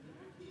say?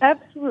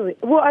 Absolutely.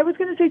 Well, I was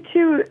going to say,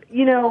 too,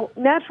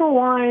 natural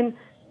wine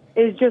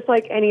is just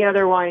like any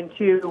other wine,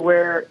 too,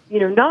 where,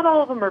 not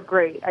all of them are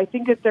great. I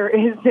think that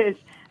there's this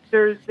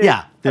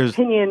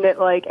opinion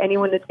that,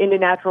 anyone that's into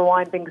natural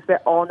wine thinks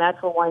that all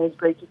natural wine is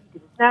great just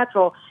because it's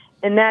natural,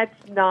 and that's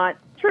not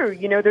true.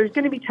 There's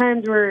going to be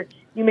times where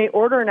you may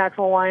order a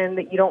natural wine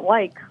that you don't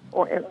like,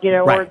 or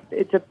or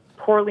it's a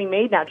poorly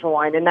made natural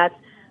wine, and that's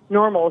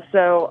normal.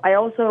 So I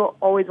also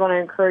always want to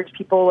encourage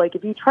people, like,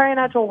 if you try a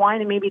natural wine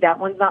and maybe that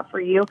one's not for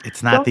you,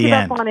 it's not the Don't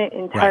end. give up on it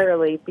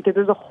entirely, because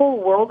there's a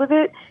whole world of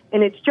it,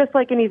 and it's just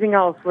like anything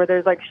else, where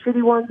there's like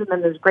shitty ones and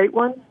then there's great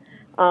ones.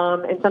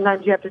 And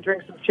sometimes you have to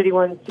drink some shitty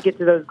ones to get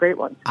to those great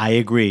ones. I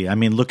agree. I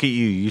mean, look at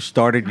you. You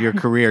started your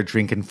career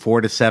drinking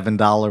 $4 to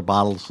 $7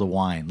 bottles of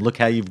wine. Look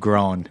how you've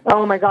grown.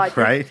 Oh, my God.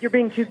 Right? You're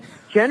being too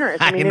generous.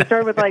 I mean, they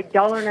started with like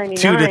 $1.99.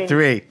 2 to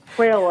 3.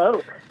 Quail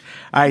Oak.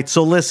 All right,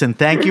 so listen,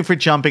 thank you for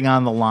jumping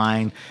on the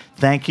line.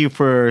 Thank you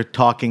for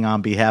talking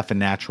on behalf of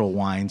natural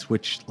wines,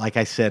 which, like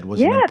I said, was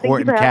an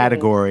important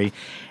category.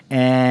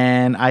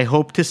 And I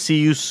hope to see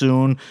you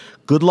soon.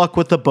 Good luck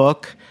with the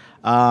book.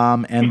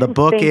 And the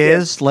book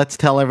is, let's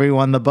tell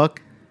everyone the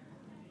book.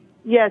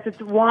 Yes, it's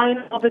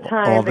Wine All the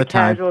Time, the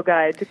Casual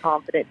Guide to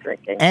Confident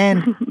Drinking.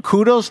 And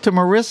kudos to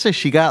Marissa.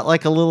 She got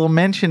like a little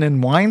mention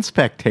in Wine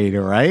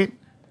Spectator, right?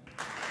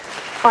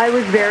 I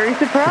was very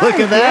surprised. Look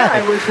at that.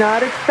 Yeah, I was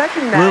not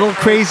expecting that. Little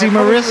crazy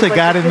Marissa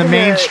got in the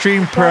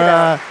mainstream.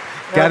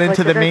 Got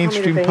into the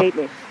mainstream.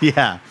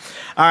 Yeah.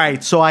 All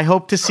right. So I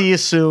hope to see you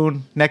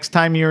soon. Next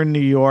time you're in New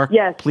York,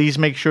 please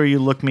make sure you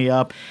look me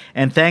up.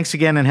 And thanks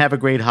again, and have a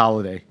great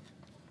holiday.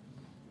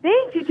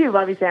 Thanks, you too.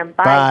 Love you, Sam.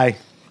 Bye. Bye.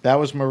 That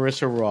was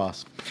Marissa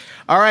Ross.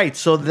 All right.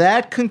 So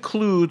that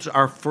concludes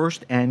our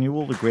first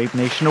annual The Grape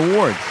Nation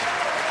Awards.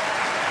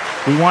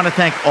 We want to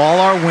thank all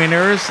our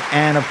winners,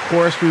 and of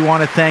course, we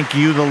want to thank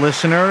you, the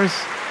listeners.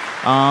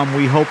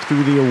 We hope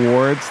through the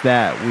awards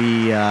that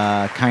we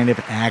kind of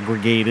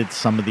aggregated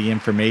some of the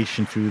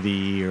information through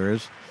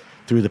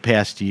the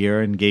past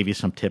year, and gave you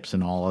some tips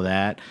and all of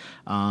that.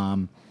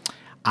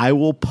 I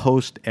will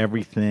post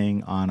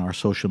everything on our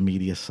social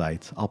media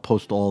sites. I'll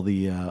post all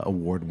the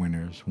award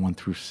winners, 1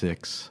 through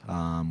 6,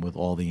 with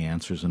all the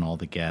answers and all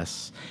the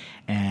guests.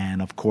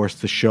 And, of course,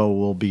 the show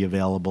will be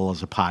available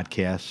as a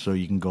podcast, so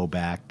you can go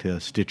back to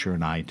Stitcher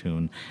and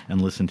iTunes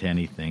and listen to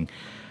anything,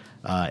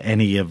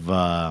 any of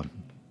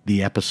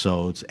the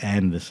episodes,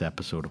 and this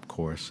episode, of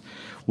course.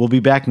 We'll be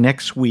back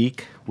next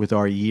week with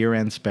our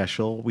year-end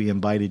special. We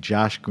invited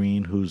Josh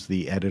Green, who's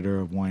the editor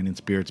of Wine and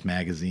Spirits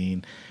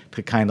magazine,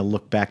 to kind of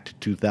look back to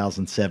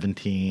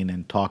 2017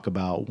 and talk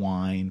about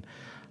wine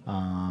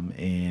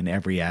in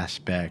every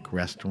aspect: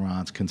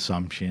 restaurants,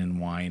 consumption,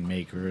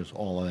 winemakers,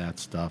 all of that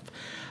stuff.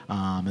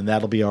 And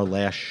that'll be our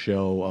last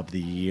show of the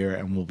year,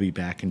 and we'll be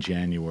back in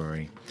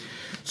January.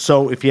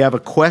 So if you have a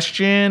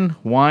question,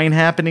 wine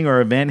happening,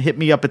 or event, hit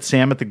me up at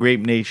Sam at the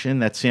Grape Nation.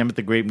 That's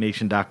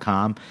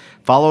sam@thegrapenation.com.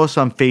 Follow us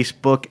on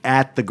Facebook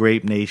at The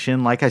Grape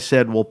Nation. Like I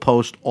said, we'll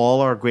post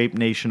all our Grape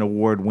Nation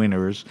Award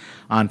winners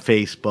on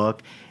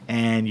Facebook.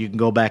 And you can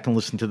go back and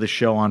listen to the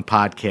show on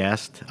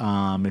podcast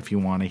if you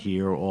want to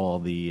hear all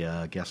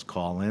the guest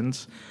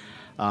call-ins.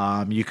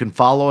 You can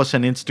follow us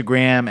on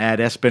Instagram at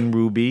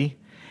SBenRuby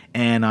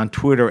and on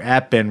Twitter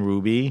at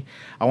BenRuby.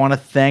 I want to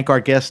thank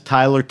our guest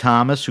Tyler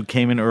Thomas, who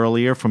came in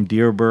earlier from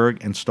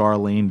Dierberg and Star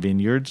Lane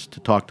Vineyards to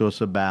talk to us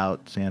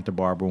about Santa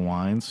Barbara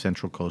wines,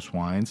 Central Coast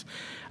wines.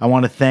 I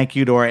want to thank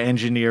you to our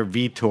engineer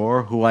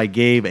Vitor, who I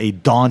gave a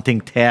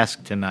daunting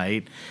task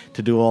tonight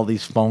to do all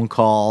these phone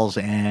calls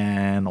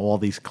and all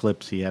these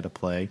clips he had to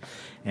play,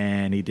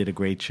 and he did a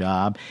great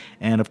job.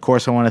 And of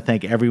course, I want to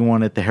thank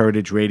everyone at the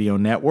Heritage Radio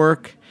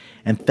Network.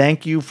 And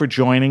thank you for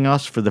joining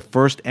us for the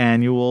first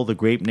annual The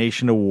Grape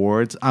Nation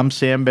Awards. I'm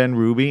Sam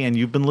BenRuby, and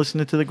you've been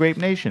listening to The Grape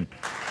Nation.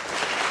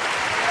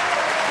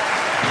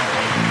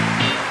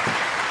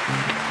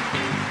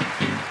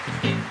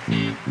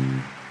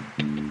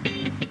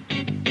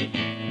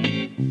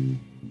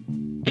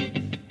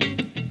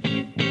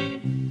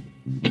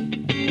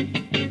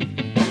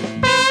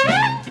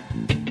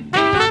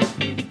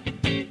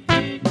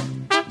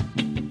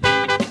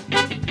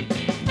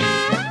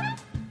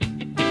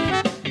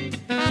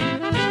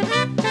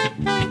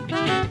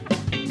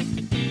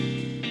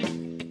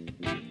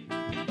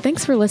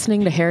 Thanks for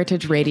listening to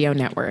Heritage Radio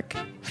Network,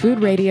 food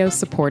radio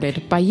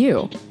supported by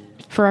you.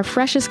 For our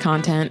freshest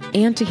content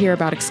and to hear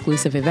about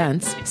exclusive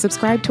events,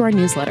 subscribe to our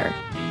newsletter.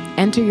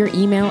 Enter your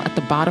email at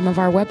the bottom of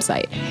our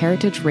website,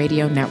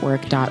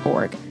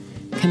 heritageradionetwork.org.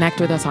 Connect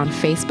with us on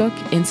Facebook,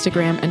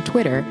 Instagram, and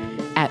Twitter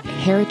at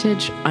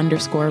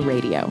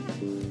heritage_radio.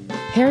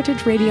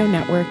 Heritage Radio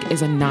Network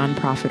is a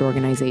nonprofit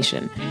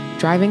organization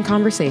driving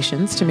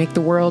conversations to make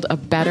the world a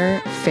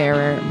better,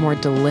 fairer, more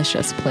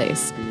delicious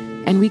place.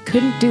 And we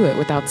couldn't do it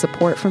without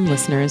support from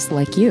listeners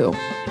like you.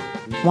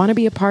 Want to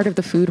be a part of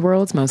the food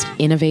world's most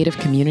innovative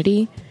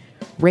community?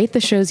 Rate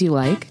the shows you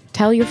like,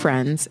 tell your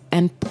friends,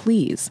 and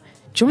please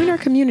join our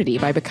community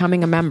by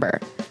becoming a member.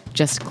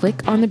 Just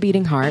click on the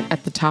beating heart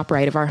at the top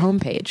right of our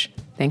homepage.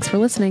 Thanks for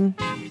listening.